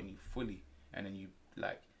just supporting you fully, and then you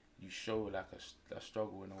like you show like a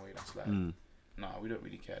struggle in a way that's like, nah, we don't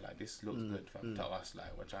really care. Like this looks good to us.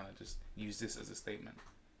 Like we're trying to just use this as a statement.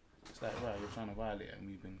 It's like right, you're trying to violate it, and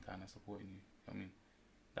we've been kind of supporting you. I mean,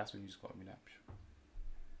 that's when you just got to be like, phew.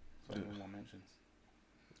 So no more mentions.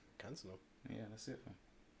 Cancel them. Yeah, that's it, fam.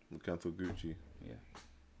 We cancel Gucci. Yeah.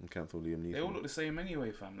 And cancel Liam Neeson. They all look the same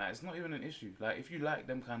anyway, fam. Like, it's not even an issue. Like, if you like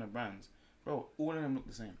them kind of brands, bro, all of them look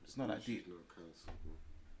the same. It's not that deep. Gucci's not cancelled,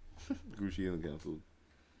 bro. Gucci isn't cancelled.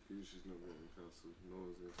 Gucci's not getting cancelled. No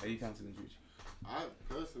one's getting Are you cancelled. cancelling Gucci? I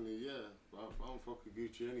personally, yeah. I don't fuck with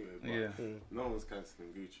Gucci anyway. But Yeah. no one's cancelling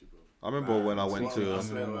Gucci, bro. I remember when I went to.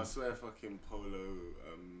 I swear fucking Polo,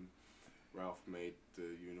 Ralph made the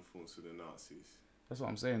uniforms for the Nazis. That's what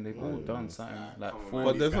I'm saying. They've all done something like come on, for. man,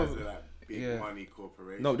 But these there's guys some- are like big Yeah. money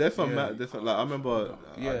corporations. No, there's some. Yeah. There's some like I remember.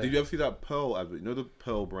 Yeah. Did you ever see that Pearl advert? You know the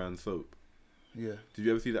Pearl brand soap. Yeah. Did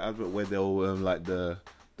you ever see the advert where they'll like the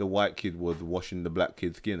white kid was washing the black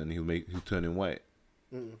kid's skin and he was turning white?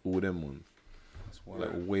 All them ones. That's why.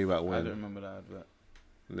 Like way back I don't when. remember that advert.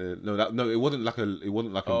 No, it wasn't like a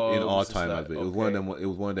Oh, in it our was just time like, advert. It was one of okay. them. It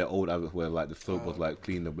was one of their old adverts where like the soap was like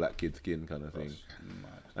clean the black kid's skin kind of thing. That's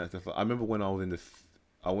mad. And it's just like, I remember when I was in this,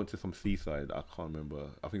 I went to some seaside. I can't remember.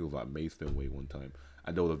 I think it was like Maidstone Way one time,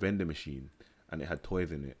 and there was a vending machine, and it had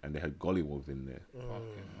toys in it, and they had gollywogs in there. Fucking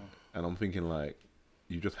hell. And I'm thinking like,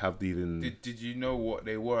 you just have these in. Did you know what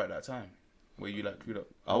they were at that time? Where you like clued up?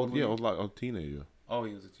 I was a teenager, Oh,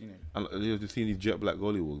 he was a teenager. and you just seeing these jet black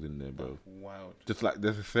gollywogs in there, bro. Wild. Just like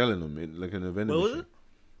they're selling them in like in a vending Where was machine.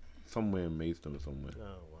 Somewhere in Maidstone or somewhere. Oh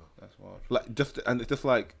wow. That's wild. Like just and it's just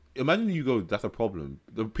like imagine you go. That's a problem.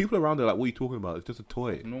 The people around there like, what are you talking about? It's just a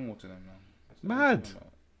toy. It's normal to them, man. That's what Mad. I'm talking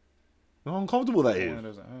about. How uncomfortable that One is. of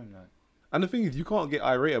those at home, like. And the thing is, you can't get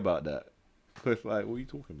irate about that. Because it's like, what are you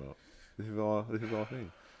talking about? This is our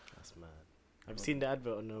thing. That's mad. I've seen the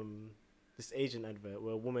advert on this Asian advert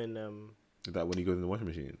where a woman Is that when he goes in the washing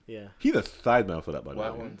machine? yeah. He's a sideman for that, by the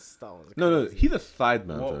Wow. way. That one's No, crazy. he's a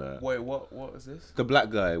sideman for that. What is this? The black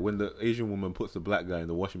guy, when the Asian woman puts the black guy in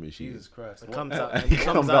the washing machine. Jesus Christ. It What, comes out. He It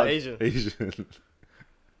comes out Asian.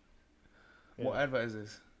 what advert is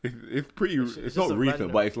this? It's pretty. It's It's just not a recent,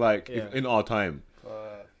 random- but it's like yeah. it's in our time.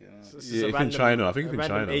 Fucking It's Yeah, just a it's in random- China. I think a it's in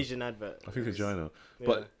random China. Asian advert. I think it's in China. Yeah.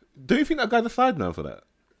 But don't you think that guy's a side man for that?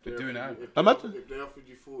 They're doing that. If they offered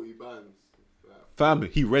you 40 bands, like, Fam,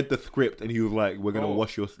 he read the script and he was like, "We're gonna Bro,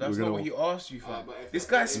 wash your." That's we're not gonna. what he asked you, fam. but if This it-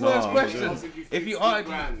 guy if swerves no, questions. if you If he 50 argued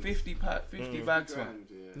grand, 50 bags, fam, grand,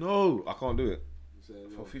 yeah. No, I can't do it. You say,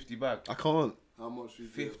 for no. 50 bag, I can't. How much would you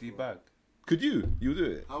do it 50 for? bag. Could you? You do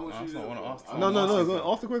it? How much That's you do not it what I for? asked. How No, much no, you no. do it Go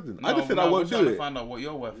for? ask the question. No, I just said I we're won't trying do to it. find out what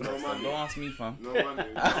you're worth. No first, fam. money. Don't ask me, fam. No money.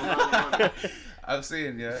 No money. I'm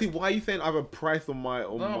saying, yeah. See, why are you saying I have a price on my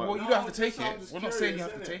No, my? well, you No, don't have to take I'm it. just We're not saying you have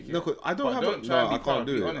curious, to innit? take it. No, 'cause I don't But have. don't a, try no, and be I can't proud,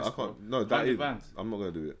 do be it. honest, I can't. bro. No, that 100 is. bands. I'm not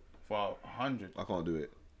gonna do it. For 100. I can't do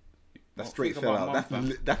it. That's Well, straight think about sellout. mum, That's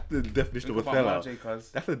fam. that's the definition Think of a about sellout. Marjay, cuz.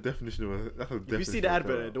 That's the definition of a. That's a If you see definition the of a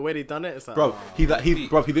advert, sellout. the way they done it, it's like, Bro, he's like Pete.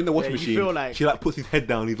 bro, he's in the washing Yeah, you machine. feel like- She like puts his head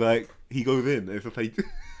down. He's like, he goes in. It's just like,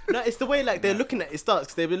 no, it's the way like they're looking at. It starts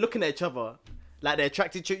because they've been looking at each other, like they're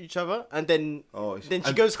attracted to each other, and then then she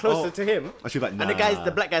and- goes closer to him. and she's like, And the nah.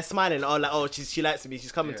 black guy's smiling. Oh, like, oh, she likes me.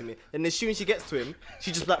 She's coming to Yeah. me. And as soon as she gets to him,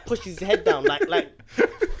 she just like pushes his head down, like.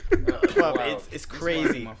 Bro, Wow. it's This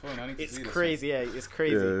crazy. is my phone. I need to It's see this, crazy, yeah, it's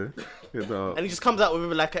crazy. Yeah, yeah, no. And he just comes out with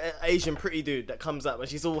like an Asian pretty dude that comes up, and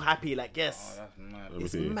she's all happy, like, Oh, yes, that's mad. Let me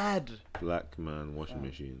it's see. mad. Black man washing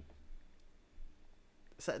machine.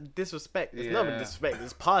 It's like disrespect. It's not even Yeah. disrespect.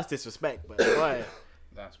 It's past disrespect, but right.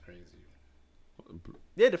 That's crazy.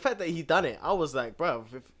 Yeah, the fact that he done it, I was like, bro,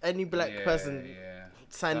 if any black Yeah, person yeah.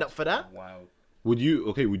 signed That's up for that, Wild. Would you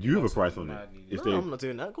have a That's price on it? mad, If no, they, I'm not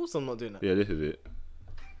doing that. Of course, I'm not doing that. yeah, this is it.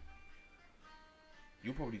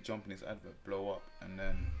 You'll probably jump in this advert, blow up, and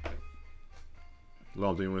then.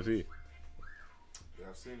 Last thing you want to see. Yeah,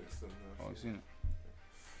 I've seen it still. Oh, you seen it?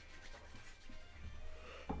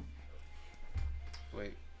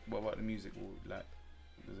 Wait, what about the music? Will, like,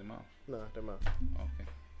 does it matter? No, don't matter. Okay.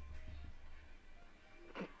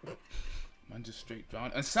 Man, just straight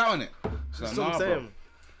drown and sound it. So That's like, what I'm nah, saying. bro.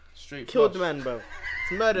 Straight Killed the flush. man, bro.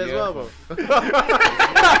 It's murder as Yeah, well, bro.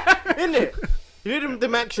 Isn't it? You hear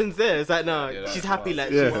them actions there. It's like, no, Yeah, that's she's happy. wild.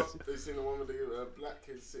 Like, Yeah. she wants- They seen a woman, a black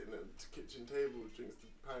kid sitting at the kitchen table, drinks the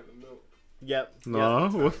pint of milk. yep. No,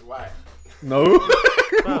 Turns white. no. Yep.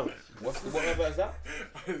 Bro, What advert is that?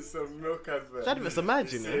 It's some milk advert. that was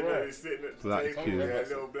imagine Sitting it. there, he's sitting at the Black table, kid. yeah, a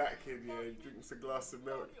little black kid, yeah, he drinks a glass of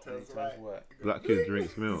milk, turns white. What? Black kid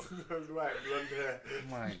drinks milk. Turns white, blonde hair.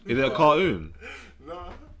 My Is it a cartoon? No.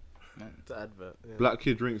 It's an advert. Yeah. Black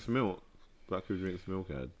kid drinks milk. Black kid drinks milk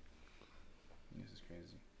ad. This is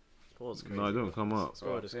crazy. What's crazy? No, it don't come up. Oh,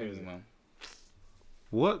 Bro, that's things, crazy. man.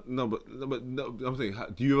 What? No, but I'm saying,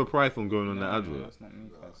 do you have a price on going on that No, advert? that's not me,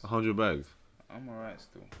 cuz. 100 bags. I'm alright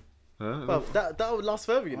still. Huh? Bro, that would last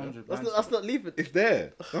forever, you know. 100 That's not leaving. It's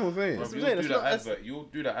there. That's what I'm saying. Bro, what I'm you'll saying, do it's that not- that's- advert. You'll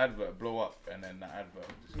do that advert, blow up, and then that advert.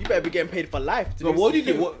 Just You better be getting paid for life. To But do what do you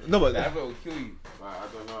this. think? What? No, but The advert will kill you. Like, I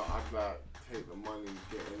don't know, I'd like take the money,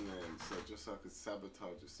 get in there, and so just so I could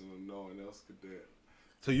sabotage it so no one else could do it.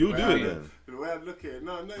 so you'll do Well, it then. The way I look at it,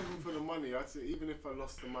 no, not even for the money. I'd say even if I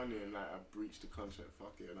lost the money and like I breached the contract,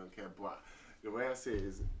 fuck it, I don't care. But the way I see it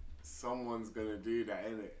is, someone's gonna do that,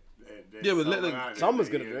 innit? Yeah, but let them- Someone's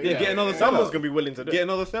gonna do it. Yeah, get another Someone's sellout. gonna be willing to do Get it.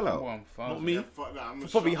 another sellout. Oh, I'm fine. Not me. Yeah, fuck that. I'm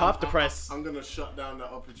gonna Probably shut- half the I'm- press. I'm gonna shut down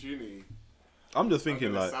that opportunity. I'm just I'm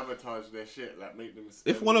thinking gonna like, sabotage their shit, like make them. if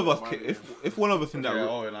spend one of more us, money. if one of us in that Yeah, room,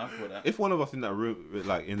 oh, and I thought that. if one of us in that room,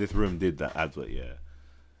 like in this room, did that advert, yeah,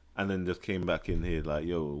 and then just came back in here like,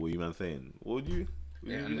 yo, what you man saying? What would you?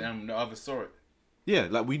 Yeah, and then the other saw it. Yeah,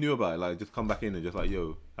 like we knew about it. Like just come back in and just like,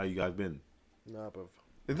 yo, how you guys been? Nah, bro.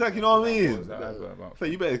 Exactly, you know what I What mean? was that advert about? So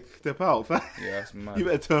you better step out, fam. Yeah, that's mad. You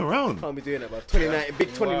better turn around Can't be doing that, bro. 2019, big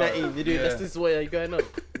 2019. You do Yeah. this is what are you going on?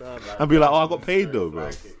 Nah, man. and be like, oh, I got paid though, bro.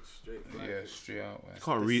 Flag it, straight flag Yeah, it. straight out. Man.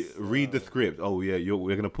 Can't read the script. Oh yeah,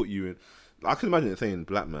 we're gonna put you in. I can imagine it saying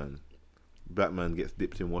black man gets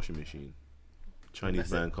dipped in washing machine. Chinese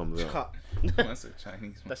That's man it. comes out. Cut. That's a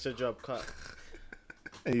Chinese man. That's your job. Cut.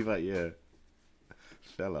 And he's like, yeah,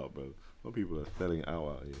 sell out, bro. What people are selling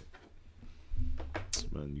out here.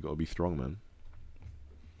 Man, you gotta be strong, man.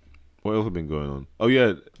 What else has been going on? Oh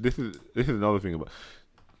yeah, this is another thing about.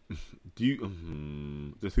 Do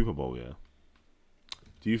you the Super Bowl? Yeah.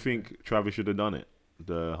 Do you think Travis should have done it?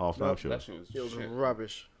 The halftime show. That shit was It was shit.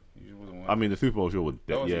 rubbish. You just wasn't I mean, the Super Bowl show was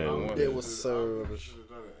That was yeah. even worse. It was so I rubbish. should have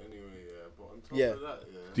done it anyway, yeah. But on top Yeah. of that,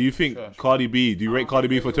 yeah. Do you think Sure. Cardi B? Do you rate Cardi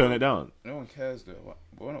B for turning it down? No one cares though.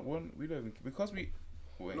 We don't even because we.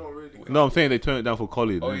 Wait. Not really. Wait. No, I'm saying they turned it down for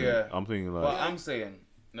Colin. Oh, innit? yeah. I'm thinking like. But I'm saying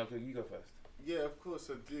no. Okay, you go first. Yeah, of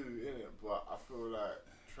course I do, innit? But I feel like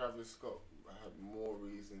Travis Scott had more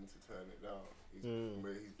reason to turn it down. He's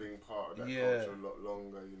been part of that Yeah. culture a lot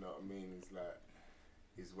longer, you know what I mean?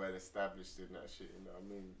 He's well established in that shit, you know what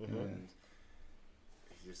I mean? And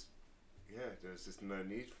just, there's just no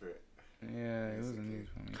need for it. Yeah, it wasn't need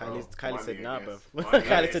for me. Kylie said, money, nah, I bro. guess. Money,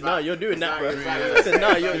 Kylie it's said, nah, like- you're doing it's that, bro. like- it's like- I said,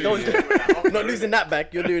 nah, you're Yeah. not losing that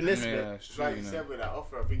back. You're doing this, Yeah, bro. it's It's true, like you you know. said with that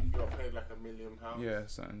offer, I think you got paid like £1 million. Yeah,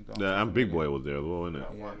 something. Yeah, and Big Boy was there as well, wasn't it?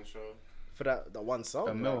 That Yeah. one show. For that one song.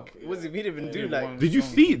 A mil. Like, it was, we didn't even Yeah, do one like. Did you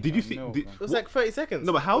song, see it? Did you a see? mil, Did, fam. It was like 30 seconds.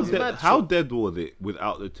 no, but how It was dead? mad How short. dead was it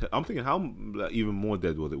without the? I'm thinking how like, even more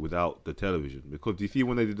dead was it without the television? Because you see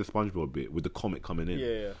when they did the SpongeBob bit with the comet coming in.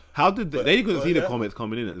 Yeah. How did they couldn't see the yeah. comets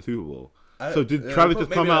coming in at the Super Bowl? I- So did yeah, Travis I just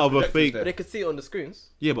thought come maybe out of that a projector's fake? But they could see it on the screens.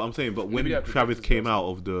 Yeah, but I'm saying, but when Maybe that Travis projector's came there. out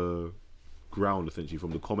of the ground essentially from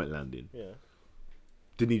the comet landing, Yeah.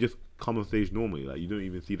 didn't he just come on stage normally? Like you don't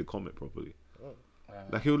even see the comet properly.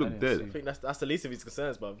 Like, he'll I look didn't dead. see I think that's the least of his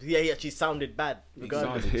concerns, but yeah, he actually sounded bad.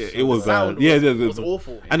 Regardless. sounded- It was bad. Sound Yeah, was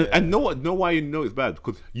awful. And know why you know it's bad?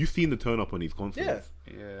 Because you've seen the turn up on these concerts.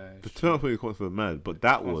 Yeah. Yeah, The turn up on these concerts was mad, but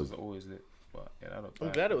that was was always lit. But yeah, that looked I'm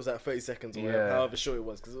bad. glad it was at 30 seconds or Yeah. whatever, however short it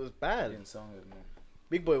was, because it was I bad. didn't sound it, no.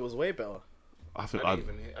 Big Boy was way better I think I I, didn't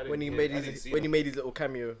even hear- I when he didn't made hear- I his didn't see when he that. made his little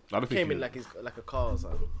cameo. I don't think Came he- in like a car or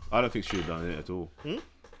something. I don't think she should have done it at all.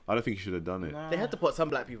 I don't think he should have done it. Nah. They had to put some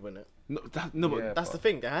black people in it. No, but Yeah. That's the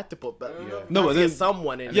thing. They had to put black. Yeah. No, but had to then- get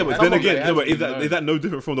someone in. yeah, it. but Someone then again, that no, but has is to that know. is that no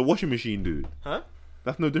different from the washing machine, dude? Huh?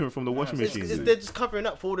 That's no different from the washing It's, machine. dude. they're just covering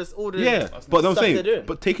up for all this. All the Yeah, That's but I'm stuff saying, they're doing.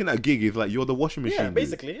 but taking that gig is like you're the washing machine. Yeah, dude.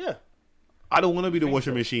 basically, yeah. I don't want to be the think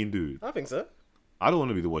washing so? machine, dude. I think so. I don't want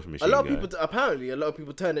to be the washing machine. A lot of guy. people, apparently, a lot of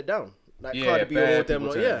people turned it down. Like Yeah, Cardi B bare or them, people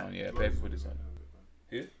lot, turned it yeah. down. Yeah, bare people decided.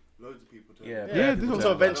 Loads of people. Yeah, Yeah, bare this people is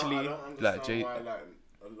so turned it down. eventually- I don't understand Like, Jay- why like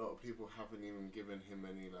a lot of people haven't even given him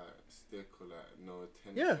any like stick or like no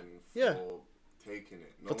Yeah, attention yeah. for taking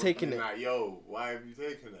it. No For one's taking been it. Like, yo, why have you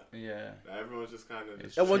taken that? Yeah. Like, everyone's just kind of.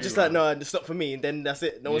 It's Everyone's true, just like, man. no, it's not for me, and then that's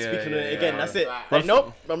it. No one's Yeah, speaking on it yeah, again. yeah. That's it. Like- Like,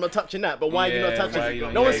 nope, I'm not touching that. But why are you not Yeah, touching why it? you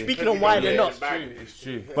not- No one's yeah, speaking on why Yeah, they're not. It's true. It's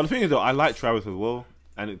true. But the thing is, though, I like Travis as well,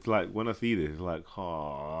 and it's like when I see this, it's like,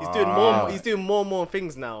 ah. He's doing more. He's doing more and more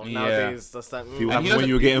things now. Yeah. Nowadays, that's like. See what And he happens when doesn't-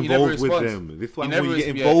 you get he never involved with responds. them. This is what He happens when you never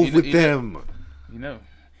get res- yeah, involved he- with he- them. You know,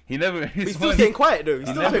 he never. But he's still staying quiet though. He's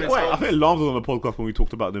still never staying quiet. I think Lance was on the podcast when we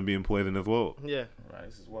talked about them being poison as well. Yeah. Right,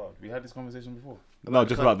 this is wild. We had this conversation before. No,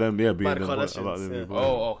 just about them, yeah, being about the them, Kardashians, about them being yeah. poison.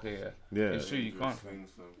 Oh, okay, yeah. Yeah. It's true. You can't.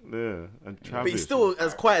 Yeah, and Travis. But he's still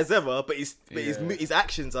as quiet as ever. But Yeah. his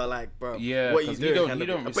actions are like, bro, Yeah, what are you 'cause he doing? don't- kind he of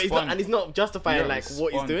don't thing. But he's not, respond. and he's not justifying don't like what he's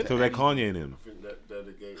respond doing to So they're Kanye in him. I think that they're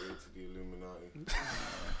the gateway to the Illuminati.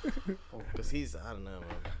 because he's I don't know, man.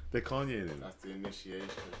 They're Kanye in him. That's the initiation.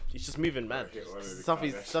 He's just moving mad. Hit one of the Stuff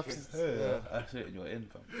is Kardashians. stuff. Is, Yeah, that's it. You're in,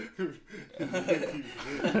 fam. One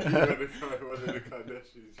of the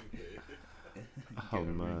Kardashians. You get. Oh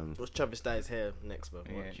man, What's Travis Dye's hair next, bro?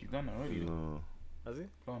 Yeah, Watch. he's done it already. no. Has he?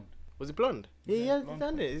 Blonde. Was he blonde? Yeah, Yeah, he has blonde.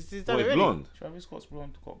 done it. He's Oh, done it it's already. blonde. Travis Scott's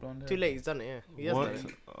blonde. Got blonde hair. Too late. He's done it. Yeah, he has What? done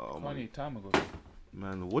it. Oh my Kanye time ago.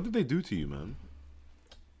 man, what did they do to you, man?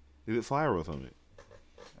 Is it fire or something?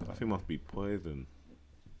 I think it must be poison.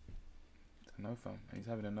 No, fam. And he's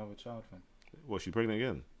having another child, fam. What? She pregnant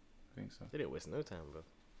again? I think so. They didn't waste no time, bro.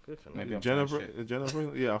 Good for them. Maybe I'm Jennifer? trying shit.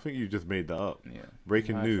 Jennifer? Yeah, I think you just made that up. Yeah.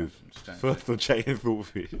 Breaking Mad, news. fam. I'm just trying First on Chatting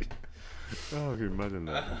Saltfish. Oh, can you imagine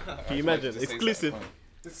that? Can you imagine? Exclusive.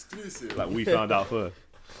 Exclusive. Like we found out first.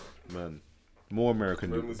 Man, more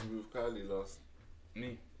American. When was we with Kylie last?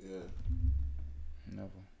 Me? Yeah. Never.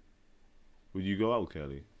 Would you go out with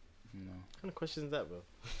Kelly? No. What kind of question is that, bro?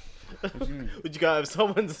 What do you mean? Would you go out with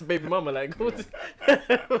someone's baby mama? Like, what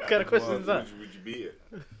kind of question is that? Would you beat it?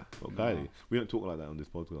 Well, Kylie, we don't talk like that on this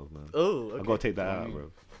podcast, man. Oh, okay. I gotta take that What do out, you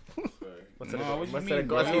bro. Sorry. What's No, that? what do What's you that? mean,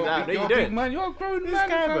 Go bro? and see that. No, You're you a big don't. man. You're a grown This man,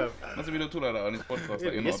 guy, fam. bro. That's why we don't talk like that on this podcast. Like,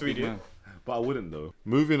 you're Yes, not a we big do. man. But I wouldn't though.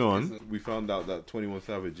 Moving on, we found out that 21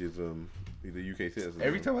 Savage is he's a UK citizen.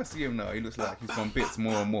 Every time I see him now, he looks like he's from Bits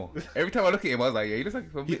more and more. Every time I look at him, I was like, yeah, he looks like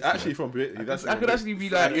he's from he's Bits. actually man. from Brit. He's actually I from could Brit. actually be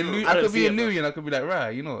like, in New, I I don't could see be it, in bro. New and I could be like, right,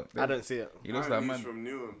 you know. I don't see it. He looks Mine, like he's man. from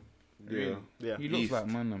Newham. Yeah. Yeah. He looks East. like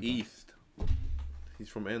man. fam. East. He's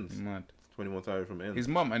from Ends. Mad. 21 Savage from Ends. His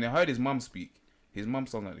mum, and I heard his mum speak. His mum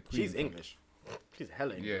sounds like the queen. She's fam. English. She's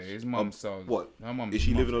hella Yeah, English. his mum sounds. what? Her mum. Is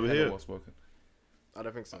she living over here? Well spoken. I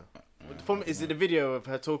don't think so. From is it the video of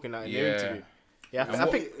her talking like in the Yeah. interview? Yeah, And I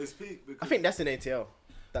what- think It's peak because I think that's an ATL.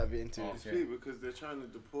 That interview. Oh. it's Okay. peak because they're trying to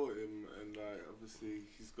deport him, and like obviously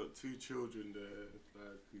he's got 2 children there.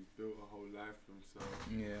 Like he's built a whole life for himself,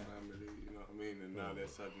 Yeah. family. You know what I mean? And now they're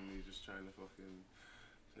suddenly just trying to fucking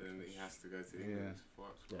saying that he has to go to England. Yeah.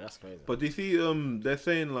 Fuck. Yeah, that's crazy. But do you see? They're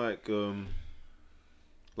saying like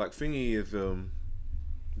Thingy is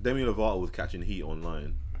Demi Lovato was catching heat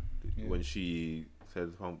online Yeah. when she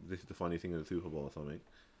said this is the funny thing in the Super Bowl or something.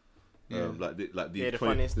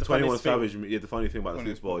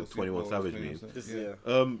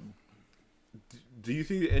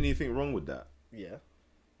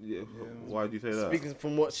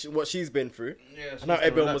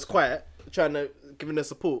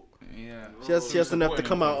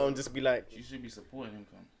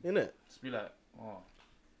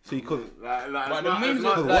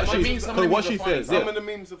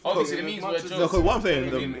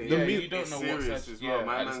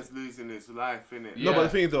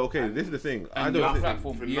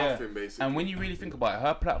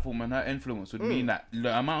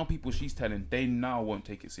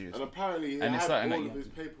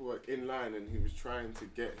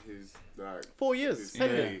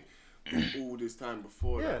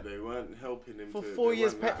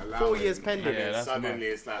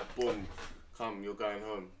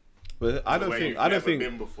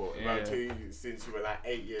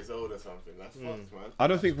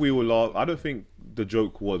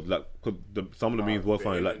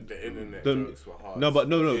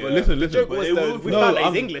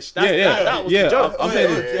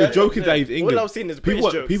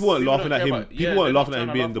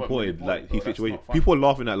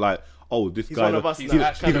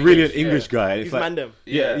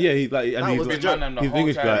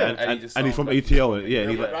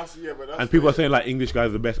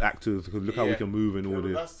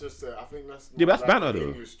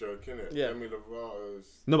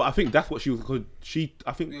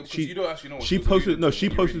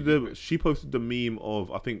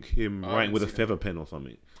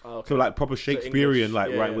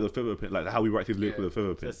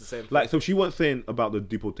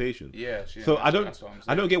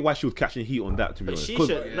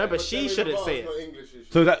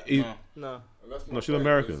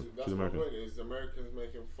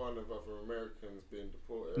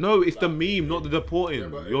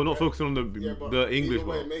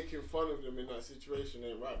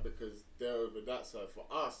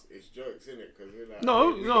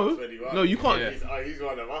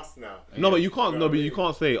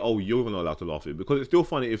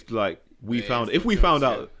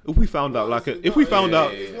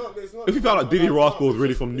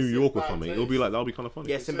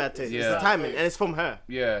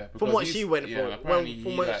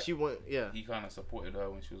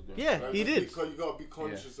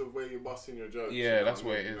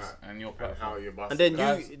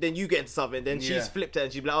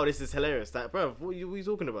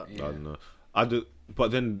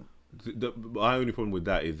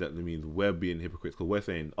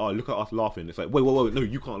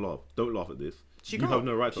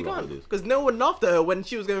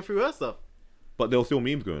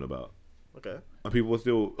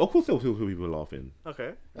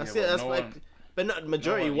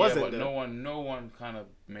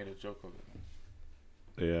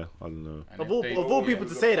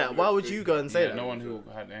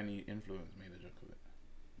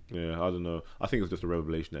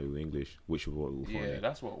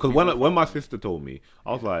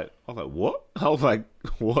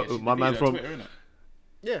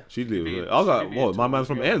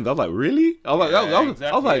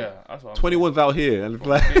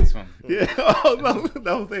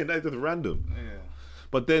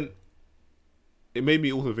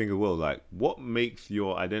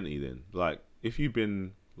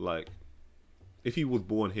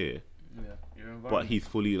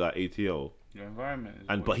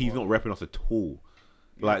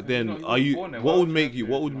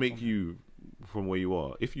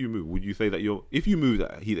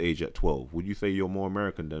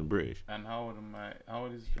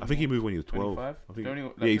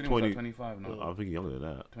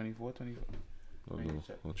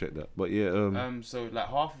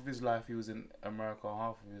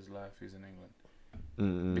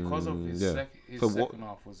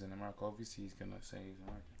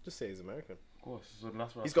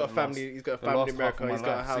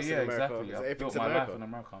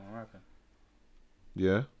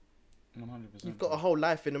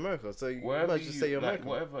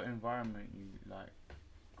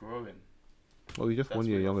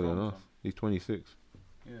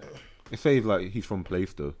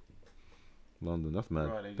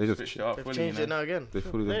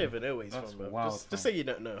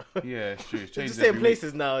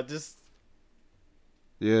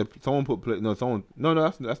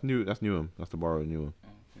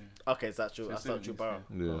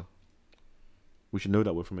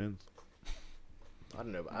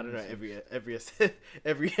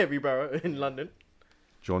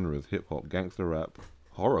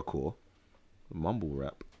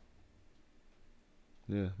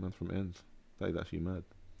 Yeah, man's from Ends. That is actually mad.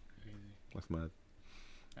 That's mad.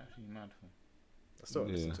 Actually, mad. Fam. I still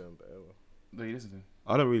don't Yeah. listen to him, but oh well. Do you listen to him?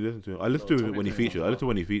 I don't really listen to him. I listen No, to him when he Tommy features. I listen to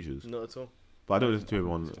when he features, Not at all. but I don't listen to him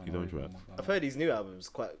I on think his own track. I've heard his new album's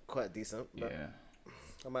quite decent. But Yeah,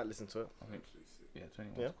 I might listen to it. I think. Actually sick. Yeah,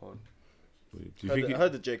 21's Yeah. cold. Do you think? I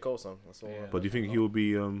heard the J Cole song. That's all. Yeah. But do you think he will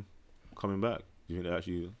be coming back? Do you think that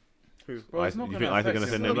actually? Who? Bro, it's I- not you gonna think Isaac affect gonna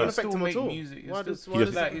him. send He'll him back? still Affect him make at all? music. Why He'll does- still- why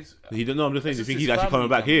does like, it- he's- He don't know. I'm just saying. Do you It's think just he's actually his coming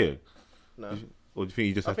back family, here, No. or do you think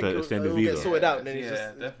he just I has think to extend the it'll get visa? sorted out and then he Yeah,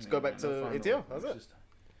 just definitely, go back man. to They'll find ATL. out. That's It's it. just-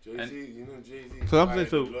 Jay-Z, you know Jay-Z. So I'm saying,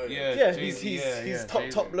 so- Yeah, Yeah, Jay-Z, he's top,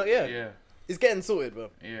 Jay-Z. top, yeah. Yeah, It's getting sorted, bro.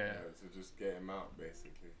 yeah. Yeah, to just get him out basically.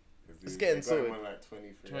 'Cause It's they getting got him sorted. on, like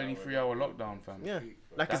 23-hour lockdown, fam. Yeah. Peak,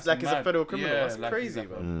 bro. Like That's it's a mad. federal criminal. Yeah, That's like crazy, he's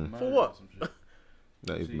bro. like a Mm. murderer For what? or some shit.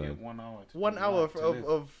 That is So you get mad. 1 hour. To 1 live hour to live.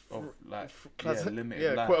 of like class, limited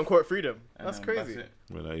yeah, life. quote unquote freedom. And That's then crazy. it.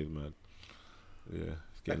 Well, that is mad. Yeah, it's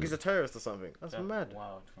Like getting he's a terrorist or something. That's mad.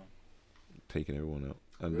 Wild, fam. taking everyone out,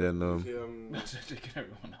 and Yeah, then Taking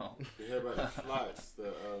everyone out. you hear about the flights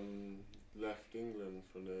that left England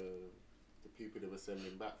from the people they were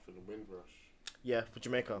sending back from the Windrush. Yeah, for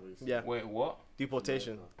Jamaica. Yeah, Wait, what?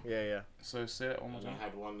 deportation. Yeah, yeah. So say that one more And they time.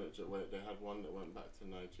 had one that went back to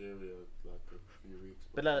Nigeria like a few weeks.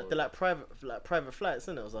 But before. they're like private flights,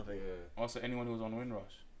 isn't it, or something? Yeah, Also, anyone who was on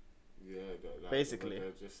Windrush. yeah. Basically.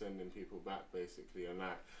 they're just sending people back basically, and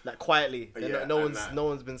like Like quietly. Yeah, no and one's no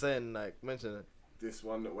one's been saying like mention it. this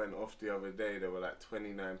one that went off the other day, there were like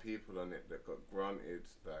 29 people on it that got granted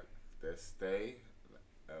like their stay,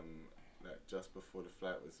 like just before the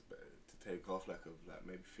flight was to take off, like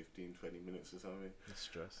maybe 15-20 minutes or something,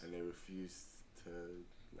 Stress. and they refused to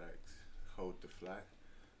like hold the flight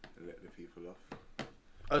and let the people off.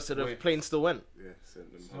 Oh, so the Wait. plane still went. Yeah,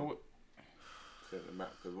 sent them So home, what- sent them back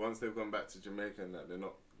because once they've gone back to Jamaica and that, they're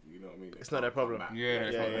not, you know what I mean. They It's not can't their come problem. back. Yeah,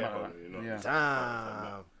 it's not their their problem, problem. you know? Yeah. They can't come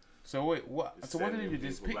back. Damn. So wait, what? It's So why didn't sending you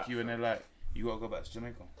just people pick back, you and they're fam. like, you gotta go back to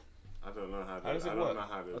Jamaica? I don't know how. How does it I work? don't know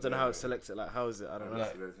how. I don't know how it's selected. Like how is it? I don't know.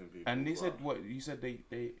 Like, Selecting people, And they but- said what? You said they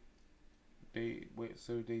wait.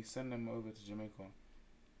 So they send them over to Jamaica.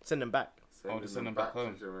 Send them back. Sending send them back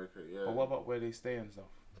home. to Jamaica, yeah. But what about where they stay and stuff?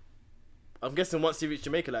 I'm guessing once you reach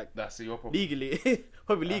Jamaica, like That's your problem. legally,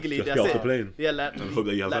 probably legally, just that's get off it. the plane. Yeah, like, And hope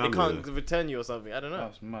that you have like they family can't there. return you or something. I don't know.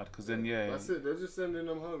 That's mad. Cause then yeah. That's it. They're just sending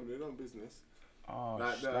them home. They don't business. Oh,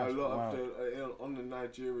 Like there are a that's lot wild. of the on the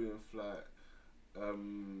Nigerian flight.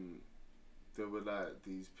 There were like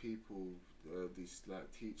these people, these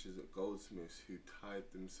like teachers at Goldsmiths who tied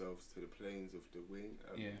themselves to the planes of the wing.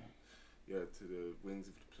 Yeah. To the wings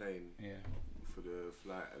of the plane Yeah. for the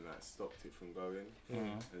flight and like stopped it from going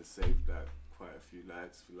Mhm. and saved like quite a few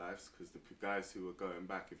lives because the guys who were going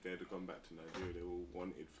back, if they had gone back to Nigeria, they were all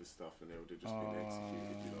wanted for stuff and they would have just been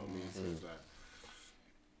executed. You know what I mean?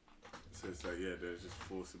 So it's like yeah, they're just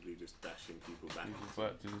forcibly just dashing people back.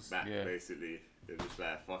 Back yeah. basically. They're just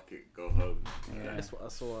like fuck it, go home. Yeah. That's what I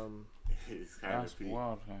saw. It's kind That's of peak.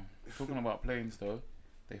 wild, man. Talking about planes though,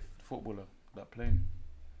 footballer that plane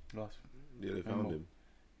last. Yeah, they found him.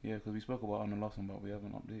 Yeah, because we spoke about it on the last one, but we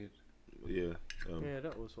haven't updated. Yeah. Yeah,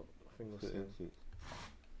 that was what I think was. the instance.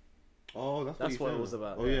 Oh, that's That's he what it said. was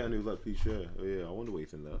about, Oh yeah. yeah, and he was like, "Please share." Oh yeah, I wonder what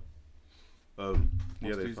he's in that. Yeah,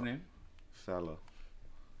 What's they his name? Salah.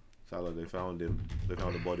 They found him. They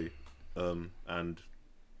found the body. And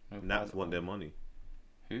Nats want their money.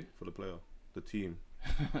 Who? For the player, the team.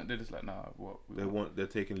 They're just like, nah. What? They're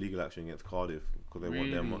taking legal action against Cardiff because they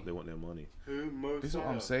Really? want their money. Who? Mo This is what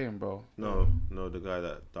I'm Salah? saying, bro. No, the guy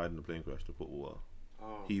that died in the plane crash, the footballer.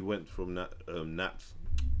 Oh. He went from Nats.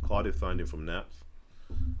 Cardiff signed him from Nats,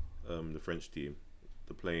 the French team.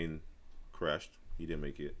 The plane crashed. He didn't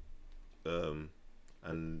make it.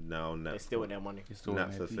 And now They Nats. still want their money. He's still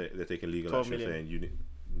Nats on are they're taking legal 12 action, million. saying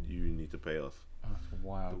you need to pay us. That's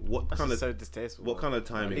wild. What That's kind just of so distasteful. what kind of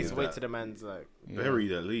timing He's is wait that? to the man's like Yeah.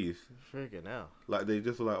 Buried at least. friggin' hell. Like they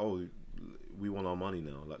just were like, oh, we want our money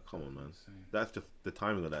now. Like, come on, man. That's just the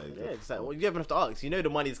timing of that. Is Yeah, just- it's like well, you don't even have to ask. You know the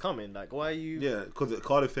money's coming. Like why are you? yeah, because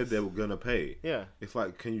Cardiff said they were gonna pay. Yeah. It's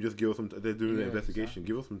like, can you just give us some? They're doing Yeah, an investigation. exactly.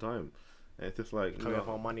 Give us some time. And it's just like, Coming off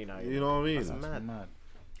our money now. you know what I mean? That's Because mad. Mad.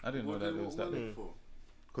 I didn't know What that they it was want that. money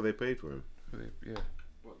for? they paid for him, Yeah.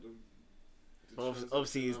 What the Well, obviously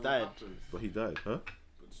transaction he's never died. happened. but he died, huh?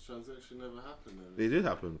 But the transaction never happened. Then. It did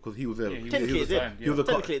happen because he was there. Yeah, he Technically was it did. signed, He was yeah. a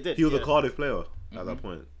Technically it did, he was a yeah. Cardiff player at that Mhm.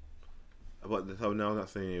 point. But so now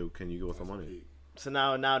that's saying, can you give us some money? Peak. So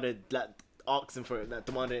now they're like asking for it, like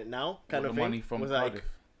demanding it now, kind What, of the thing. money from Was Cardiff. like,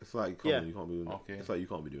 It's like, Yeah. you can't be doing that. Okay. It's like you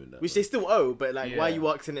can't be doing that. which they still owe, but like, why are Yeah. you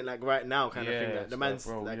asking it like right now, kind of thing? Yeah, Like, the it's man's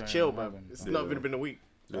like, bro, we like don't chill, even but have him. it's Yeah. not even been a week.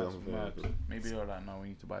 Yeah, That's I'm mad. saying. Maybe they're like, no, we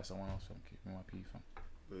need to buy someone else and keep me my P, fam.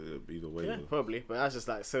 either way. Yeah, though. probably. But that's just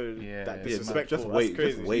like so Yeah, that yeah, disrespectful. Just That's wait,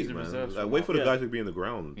 crazy. just wait, He's a man. reserve Like, for wait for the Yeah. guys to be in the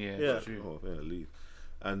ground. Yeah, Yeah. it's true. Oh, yeah, at least.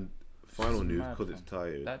 And final just news, mad, because it's fam.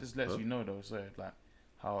 tired. That just lets Huh? you know, though, so like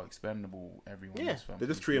how expendable everyone Yeah. is. Fam. They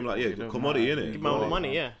just treat him like, It yeah, don't commodity, matter. innit? Give him all the Bro,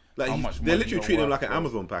 money, yeah. Like How he's- much they're money literally you're treating him worth, like an bro.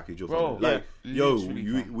 Amazon package or Bro, something. Like, yeah, yo,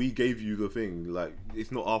 literally, fam. we gave you the thing. Like,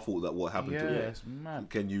 it's not our fault that what happened Yeah, to you. it's mad.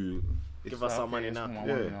 Can you Give it's us like, some money it's now. my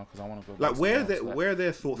Yeah. money now 'cause I want to go. like back where to their the house, where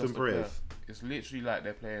their thoughts lost and the prayers? player. It's literally like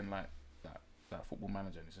they're playing like football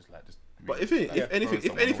manager. And it's just like just. But really if just, like, if anything, throw if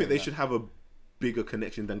someone anything, away, they like- should have a bigger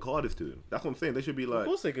connection than Cardiff to him. That's what I'm saying. They should be Of like,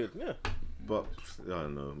 course they could, yeah. but I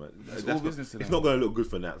don't know, man. It's That's all not- business to It's them. not going to look good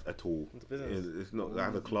for Nats at all. It's business. It's not All as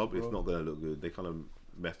a business, club. It's bro. not going to look good. They kind of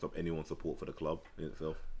messed up anyone's support for the club in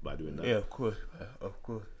itself by doing that. of course, of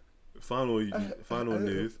course. Final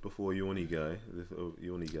news before Yawny guy, this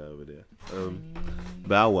Yawny guy over there.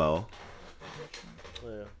 Bow Wow.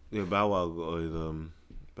 Yeah. Yeah, Bow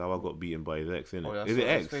Wow got beaten by his ex, innit? Oh, yeah, Is it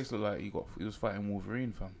His ex? face looked like he was fighting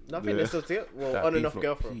Wolverine, fam. No, I think Yeah. they're still together. Well, That on and beef off looked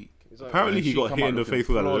girlfriend. peak. He's like- Apparently And he she got come hit out in the looking face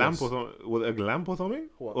with a lamp flawless. or something. Was it a lamp or something?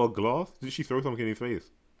 What? Or a glass? Did she throw something in his face?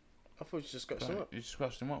 I thought you just scratched him Like, up. you just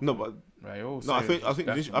scratched him up. No, fam. but Right, you're all no, I saying think just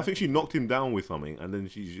scratched him I up. think she knocked him down with something, and then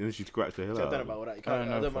she scratched the hell See, I out. don't know of him. about all that. You I don't can't,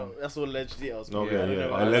 know, I don't fam. know. That's all alleged details. Okay, I don't yeah, know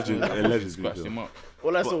about alleged- that. allegedly, Scratched so. him up.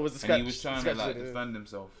 All I But- saw was the And scratch. he was trying to scratch like in it. defend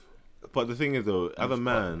himself. But the thing is, though, as a just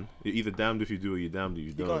man, you're either damned if you do or you're damned if you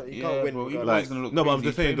You don't. can't, you can't win. bro, regardless. Like, He's gonna look no, but I'm crazy,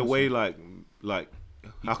 just saying the famous, way, man. like, He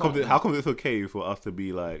how come can't how win. come it's okay for us to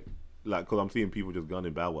be like, because I'm seeing people just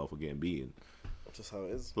gunning Bow Wow for getting beaten. That's just how it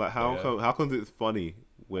is. Like, how Yeah. how come it's funny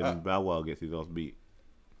when Bow Wow gets his ass beat?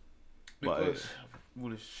 But- Because all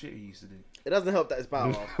the shit he used to do. It doesn't help that it's Bow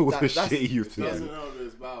Wow. All That- the that's- shit he used to Doesn't do. help that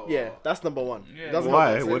it's Bow Wow. Yeah, that's number one. Yeah, It doesn't Why?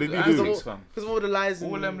 help that What it's- did he do? Because of all the lies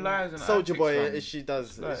and All them lies and Soldier antics, Boy fam. she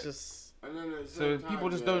does. Like- It's just And then at the So same people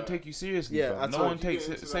time, just yeah, don't take you seriously. Yeah, fam. that's No why one you takes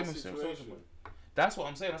get it. into Same that with situation. That's what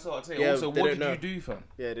I'm saying. That's what I'd say. Yeah, Also, they what don't did know. you do, fam?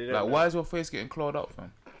 yeah. They don't Like, know. why is your face getting clawed up,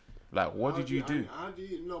 fam? Like, what did you do? How do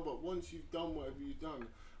you know? But once you've done whatever you've done,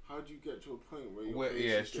 how do you get to a point where your Well, face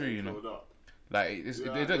yeah, is it's true, getting you know. clawed up? Like, Yeah, they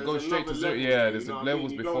don't there's go straight to another zero. level Yeah, there, there's you know what I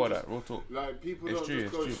levels mean? You before don't that. Real talk. Like people It's don't true, just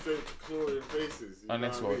it's go true. straight to clawing faces. You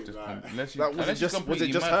Unless know you're what I just mean? Like, unless you That- was it unless just- you're was it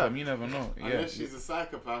completely just mad, her? fam, you never know. Yeah, unless she's a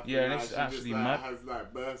psychopath. Yeah, and unless she's she actually just, like, mad. has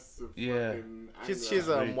like bursts of Yeah. fucking She's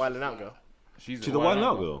anger. she's wilding out girl. she's She's a wild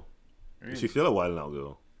out girl. Really? She's still a wild out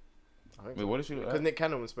girl. Wait, what did she look Because like? Nick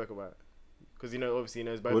Cannon spoke about it. Because obviously he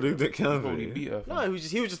knows both. What of did them. Nick Cannon Probably say? beat her. fam. No, he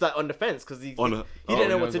was just like on the fence because he On didn't a- know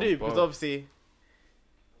he what was to on do because both. obviously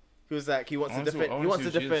he was like he wants I to wanna see- defend. I He wanna wants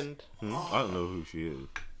see to who she is. defend. I don't know who she is.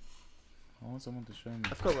 I want someone to show me.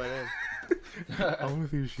 I forgot my name. I want to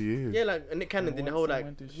see who she is. Yeah, like Nick Cannon I did the want whole like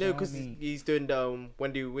someone to no show because me. he's doing the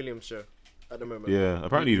Wendy Williams show at the moment. Yeah,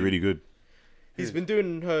 apparently he's really good. He's been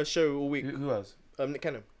doing her show all week. Who else? Nick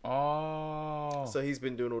Cannon. Oh. So he's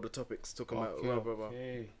been doing all the topics talking about okay, blah blah blah.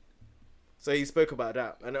 okay. So he spoke about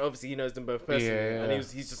that, and obviously he knows them both personally. Yeah, And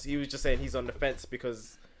yeah. he was just saying he's on the fence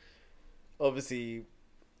because obviously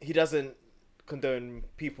he doesn't condone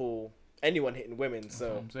anyone hitting women. That's what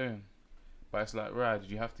So, I'm saying. But it's like, right, did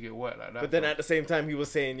you have to get wet like that? but then fam? at the same time he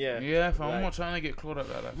was saying yeah, fam, I'm like- not trying to get clawed up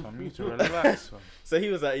like that, fam. You need to relax, fam. So he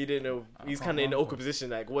was like, he didn't know. I He's can't kind of in an run awkward for it. position.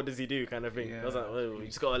 Like, what does he do, kind of thing. I was like, Yeah. well, you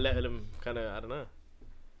just gotta let him kind of, I don't know,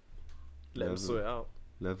 let him Leslie. sort it out.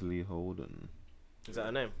 Leslie Holden. Is that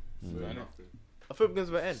her name? So Mm. nothing. I thought it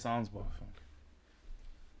begins with an N. Sounds buff, fam.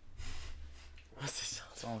 What's this?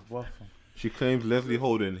 Sounds buff, fam. She claims Leslie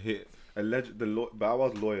Holden hit Bow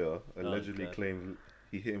Wow's lawyer allegedly God. claims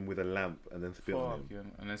he hit him with a lamp and then spit on Fuck him.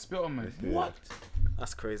 yeah. And then spit on me. Yeah. What?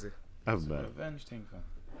 That's crazy. That's It's a bad. revenge thing, fam.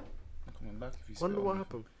 I'm coming back if you spit Wonder on what me.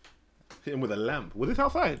 happened. Hit him with a lamp. Was this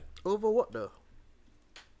outside? Over what though?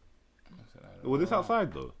 I said, I don't Was this know.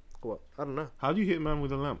 outside though? What? I don't know. How do you hit a man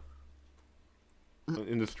with a lamp?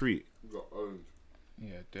 In the street. You got owned. Yeah,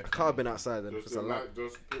 I definitely. can't have been outside then. If Just it's a to, lamp. like,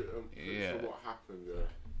 just picture Yeah. what happened there.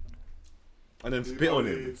 And then He spit on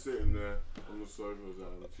probably him. sitting there on the sofa.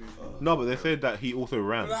 Like, No, but they said that he also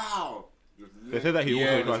ran. Wow. They said that he Yeah,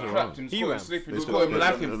 also just tried to clapped run. him. He He ran. ran. Slippery. They She said caught him that-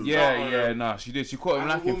 lacking. Yeah, nah. She did. She caught him And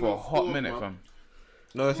lacking for a woman's hot fault, minute, man. fam.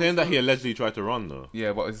 No, they're saying that he allegedly tried to run though.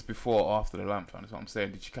 Yeah, but it's before or after the lamp, fam. That's what I'm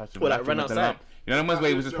saying. Did she catch him? Well, like, lacking run with the outside? lamp? You know, the ones where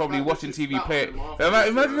he was just probably The fact watching that she TV spat play. on him after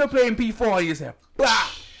Imagine this, you're playing P4 and you say,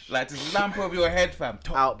 bah! Like, just lamp over your head, fam.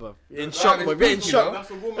 Top. Out, bro. In That's shock, how bro. it's You're in peak, you shock. know? That's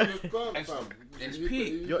a woman that's gone, It's- fam. it's You-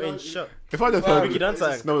 peak. you You're in don't- shock. If I just Well, heard Ricky done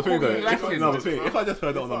something. no, the thing Caught him is, lacking. no, the thing, if I just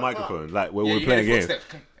heard it on the microphone, like when we Yeah, were you playing hear games, the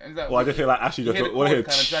footsteps. And that- or I just hear like Ashley you just hear the what I cord hear,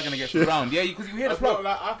 kind of dragging against the ground. Yeah, because you hear the I thought, plug.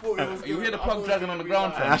 like, I thought it was You gonna- hear the I plug thought it dragging was on the gonna be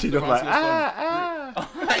ground, like- fam. Ashley just like Bounce your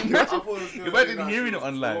ah. yeah, I thought it was gonna Imagine be like hearing she it was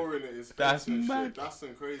on live. flooring at his face That's and shit. mad. That's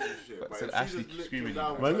some crazy shit. But Said if Ashley she just licked screaming him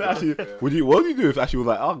down in with Man, her Ashley, lip, what would you do if Ashley was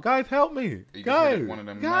like, "Oh, guys, help me, You just guys, hit one of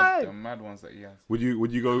them guys"? mad ones that he has. Would you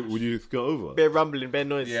just go over? Bare rumbling, bare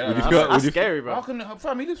noise. Yeah, Would you that's go- would that's you- scary, How bro. can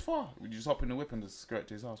fam? He lives far. Would you just hop in the whip and just skirt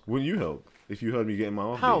to his house? Wouldn't you help if you heard me getting my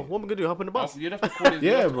arm How? beat? What am I gonna do? Hop on the bus? You'd have to call his.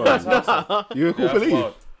 Yeah, you'd have to bro. call his house. You gonna call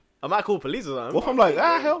police? I might call police or something. What if I'm like,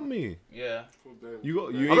 help me? Yeah. You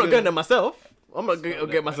got you. I'm ain't not gonna- going there myself. I'm not going to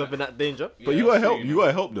get myself in that danger. But you gotta help. You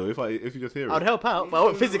gotta help though. If you just hear it. I'd help out, but I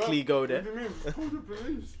won't physically go there. What do you mean? Call the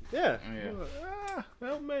police. Yeah. Yeah.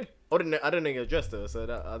 Help me. I don't know your address though, so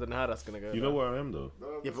I don't know how that's gonna go. You know where I am though.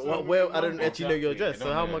 Yeah, but where I don't actually know your address,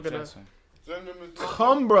 so how am I gonna? Send them his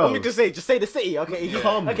Come, bro. I'm just say the city. Okay,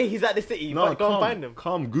 Come. okay, he's at the city. No, Go and come. find him.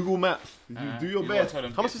 Come. Google Maps. You do your best,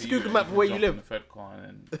 How much is Google Map where you live? The Fed car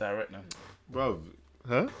and direct them. bro.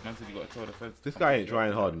 Huh? Man said you got to tell the feds. This guy ain't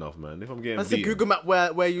trying hard enough, man. If I'm getting I said beaten. Google Map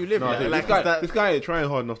where you live. No, like, this, like, guy, is that- this guy ain't trying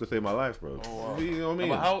hard enough to save my life, bro. Oh, wow. You know what I mean?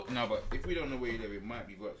 No, but how? No, but if we don't know where you live, it might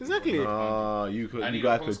be worth. Exactly. Nah, you I need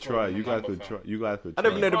guys a could postcode try. and You a guys number, could fam. try. You guys could. I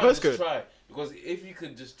don't try. even know the You can't just postcode. try, because if you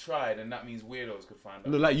could just try, then that means weirdos could find out.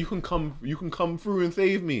 No, like you can come through and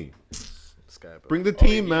save me. This guy, bro. Bring the Oh, team,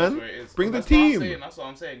 he knows man. where it is. Bring the That's what I'm team. saying, That's what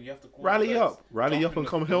I'm saying. You have to call Rally the feds. up. Rally Jump up in and the-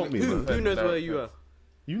 come help me, in the man. feds, Who knows where direct you are? feds.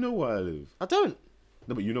 You know where I live. I don't.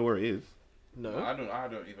 No, but you know where it is. No, No. I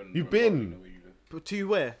don't even. You've remember been. know where you live. But to you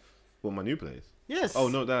where? Well, my new place. Yes. Oh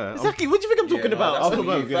no, that. Exactly. What do you think I'm talking Yeah, about? that's I'll on talk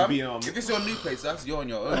about you, getting fam. beaten up. If it's your new place, that's you on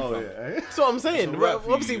your own. Oh fam. yeah. That's what I'm saying. It's a wrap for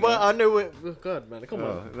you, Obviously, you know? well, I know where. Oh, God, man, come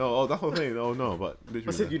on. No, oh, that's what I'm saying. Oh no, but I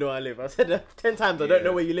literally. said you know where I live. I said that 10 times. I don't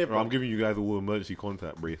know where you live. Bro, I'm giving you guys all emergency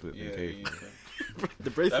contact bracelets Yeah, in case. yeah. The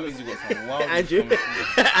That bracelet. means you got some wild. Andrew,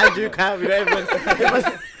 coming Andrew, Cam, you know,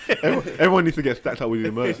 everyone. Everyone needs to get stacked up with the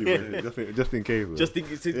emergency bracelet, just in case. Bro. Just think,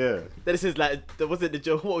 yeah. then it says like, was it the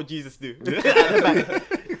joke? What would Jesus do? At the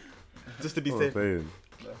back. Just to be That's what I'm safe.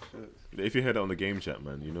 saying. If you heard that on the game chat,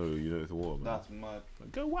 man, you know it's a war, man. That's mad.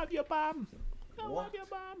 Go wipe your bum. What? your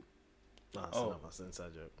bum. Nah, Oh. that's an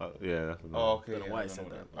inside joke. Yeah, that's Oh, okay. Don't know Yeah, why I he don't said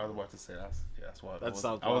know that. I was about to say that's wild. That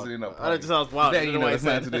sounds I wasn't in that That party. just sounds wild. I Then don't you know know why it's he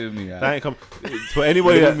said nothing to do with me. That Yeah. ain't come for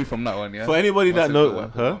anybody Remove me that from that one. Yeah. for anybody Once that I knows, go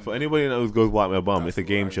wipe huh? your bum. For anybody that knows goes wipe my bum, That's it's a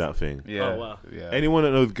game right. chat thing. Yeah. Oh, wow. Yeah. Anyone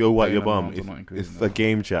that knows go wipe Yeah, your no, bum, I'm not including it's that. a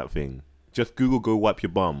game chat thing. Just Google go wipe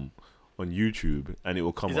your bum on YouTube and it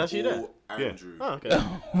will come Is up. that you there? All Andrew. Oh,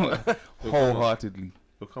 okay. Wholeheartedly.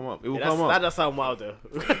 It'll come up. It will Yeah, come that up. does sound wild though.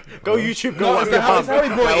 Go YouTube, go No, watch it's your how bum. he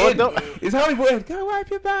brought Like, it what in. the- It's how he brought it. Go wipe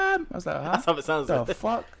your bum. I was like, That's how it sounds. the Like.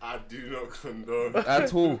 fuck? I do not condone.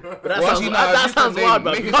 At all. But that sounds wild,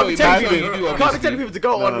 bro. You can't be telling people to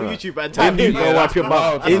go on YouTube and type in Go go wipe your Yeah,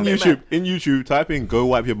 bum. That's In a bit YouTube, in YouTube, type in "go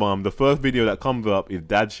wipe your bum." The first video that comes up is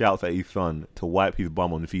dad shouts at his son to wipe his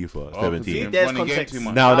bum on FIFA 17. there's context.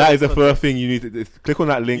 Now that is the first thing you need to click on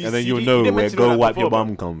that link, You and then see, you'll you know didn't where mention all "go that wipe your before,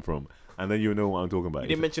 bum" come from, and then you'll know what I'm talking about. You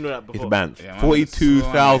didn't mention all that It's before. banned. Yeah, man,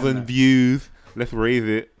 42,000 so views. Let's raise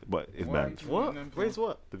it, but it's Why? banned. What? Raise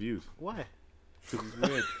what? The views. Why? It's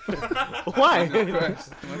weird. Why?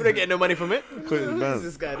 We don't get no money from it. Click it's Who's banned.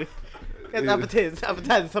 this guy? He's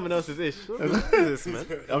advertising someone else's ish. What is this, man?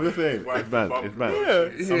 I'm just saying, Wipe it's banned. your bum.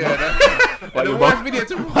 It's banned. Yeah. Wipe The your worst bum. video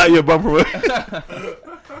to Wipe your bum from it.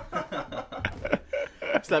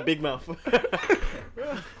 It's like Big Mouth.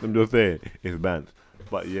 I'm just saying, it's banned.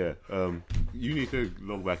 But yeah, you need to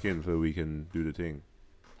log back in so we can do the thing.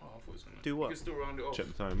 Oh, I thought it was gonna. Do what? You can still round it off. Check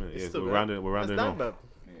the time, innit? It's Yeah, still we're bad. rounding. We're rounding That's off. bad,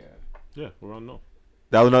 Yeah. Yeah, we're rounding off.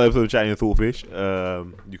 That was another episode of Chatting and Thoughtfish.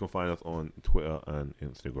 You can find us on Twitter and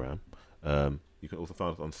Instagram. You can also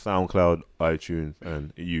find us on SoundCloud, iTunes,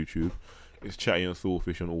 and YouTube. It's Chatting and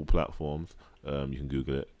Thoughtfish on all platforms. You can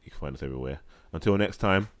Google it. You can find us everywhere. Until next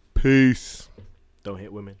time, peace. Don't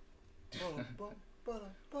hit women. Oh,